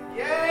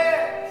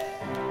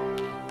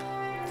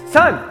 It's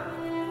time.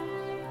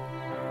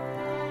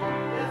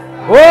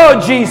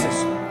 Oh, Jesus.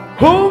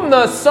 Whom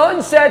the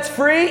Son sets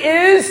free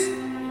is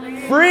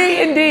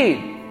free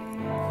indeed.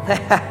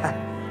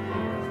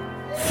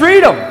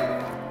 Freedom.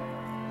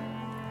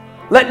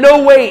 Let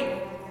no weight,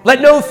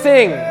 let no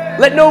thing,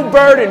 let no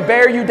burden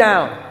bear you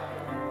down.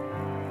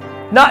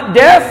 Not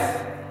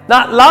death,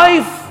 not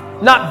life,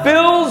 not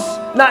bills,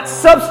 not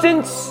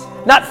substance,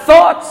 not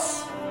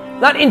thoughts,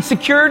 not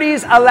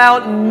insecurities.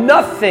 Allow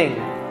nothing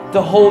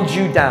to hold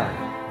you down.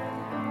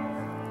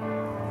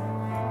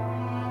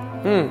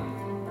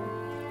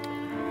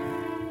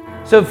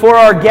 So for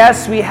our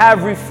guests, we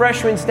have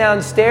refreshments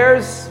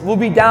downstairs. We'll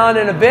be down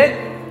in a bit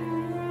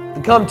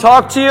to come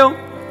talk to you.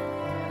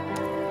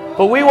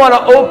 But we want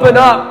to open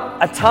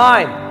up a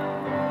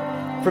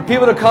time for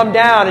people to come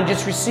down and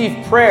just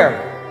receive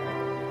prayer,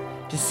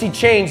 to see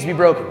chains be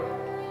broken.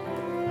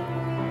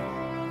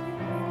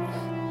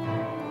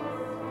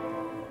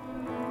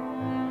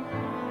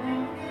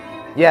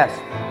 Yes.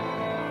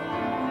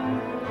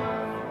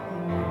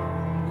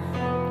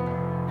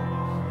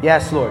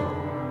 Yes, Lord.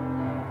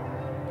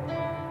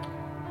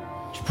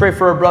 Just pray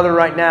for a brother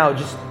right now.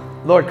 Just,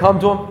 Lord, come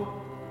to him.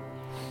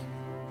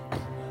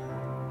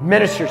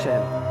 Minister to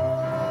him.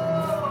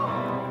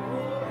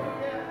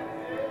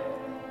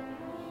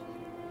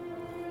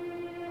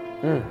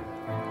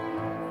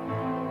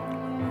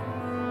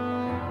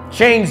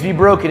 Chains be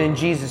broken in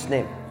Jesus'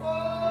 name.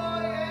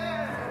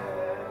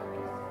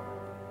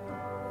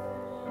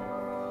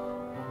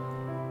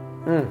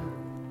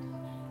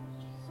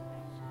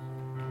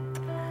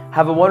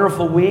 Have a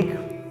wonderful week.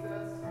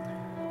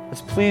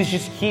 Let's please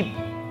just keep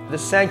the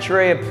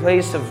sanctuary a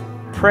place of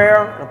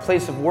prayer, a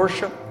place of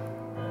worship.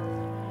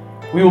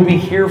 We will be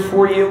here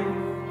for you,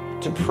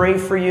 to pray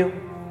for you.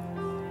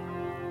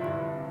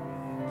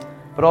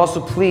 But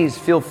also please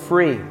feel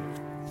free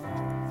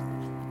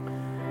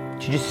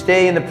to just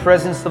stay in the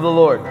presence of the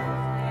Lord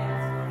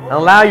and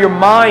allow your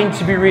mind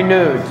to be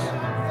renewed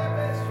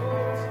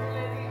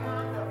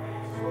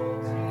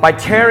by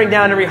tearing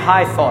down every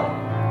high thought,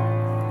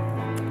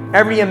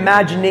 every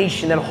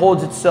imagination that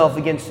holds itself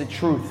against the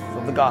truth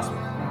of the gospel.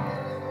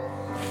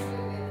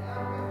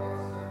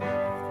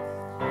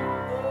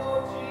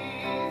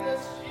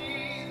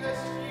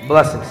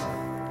 Blessings.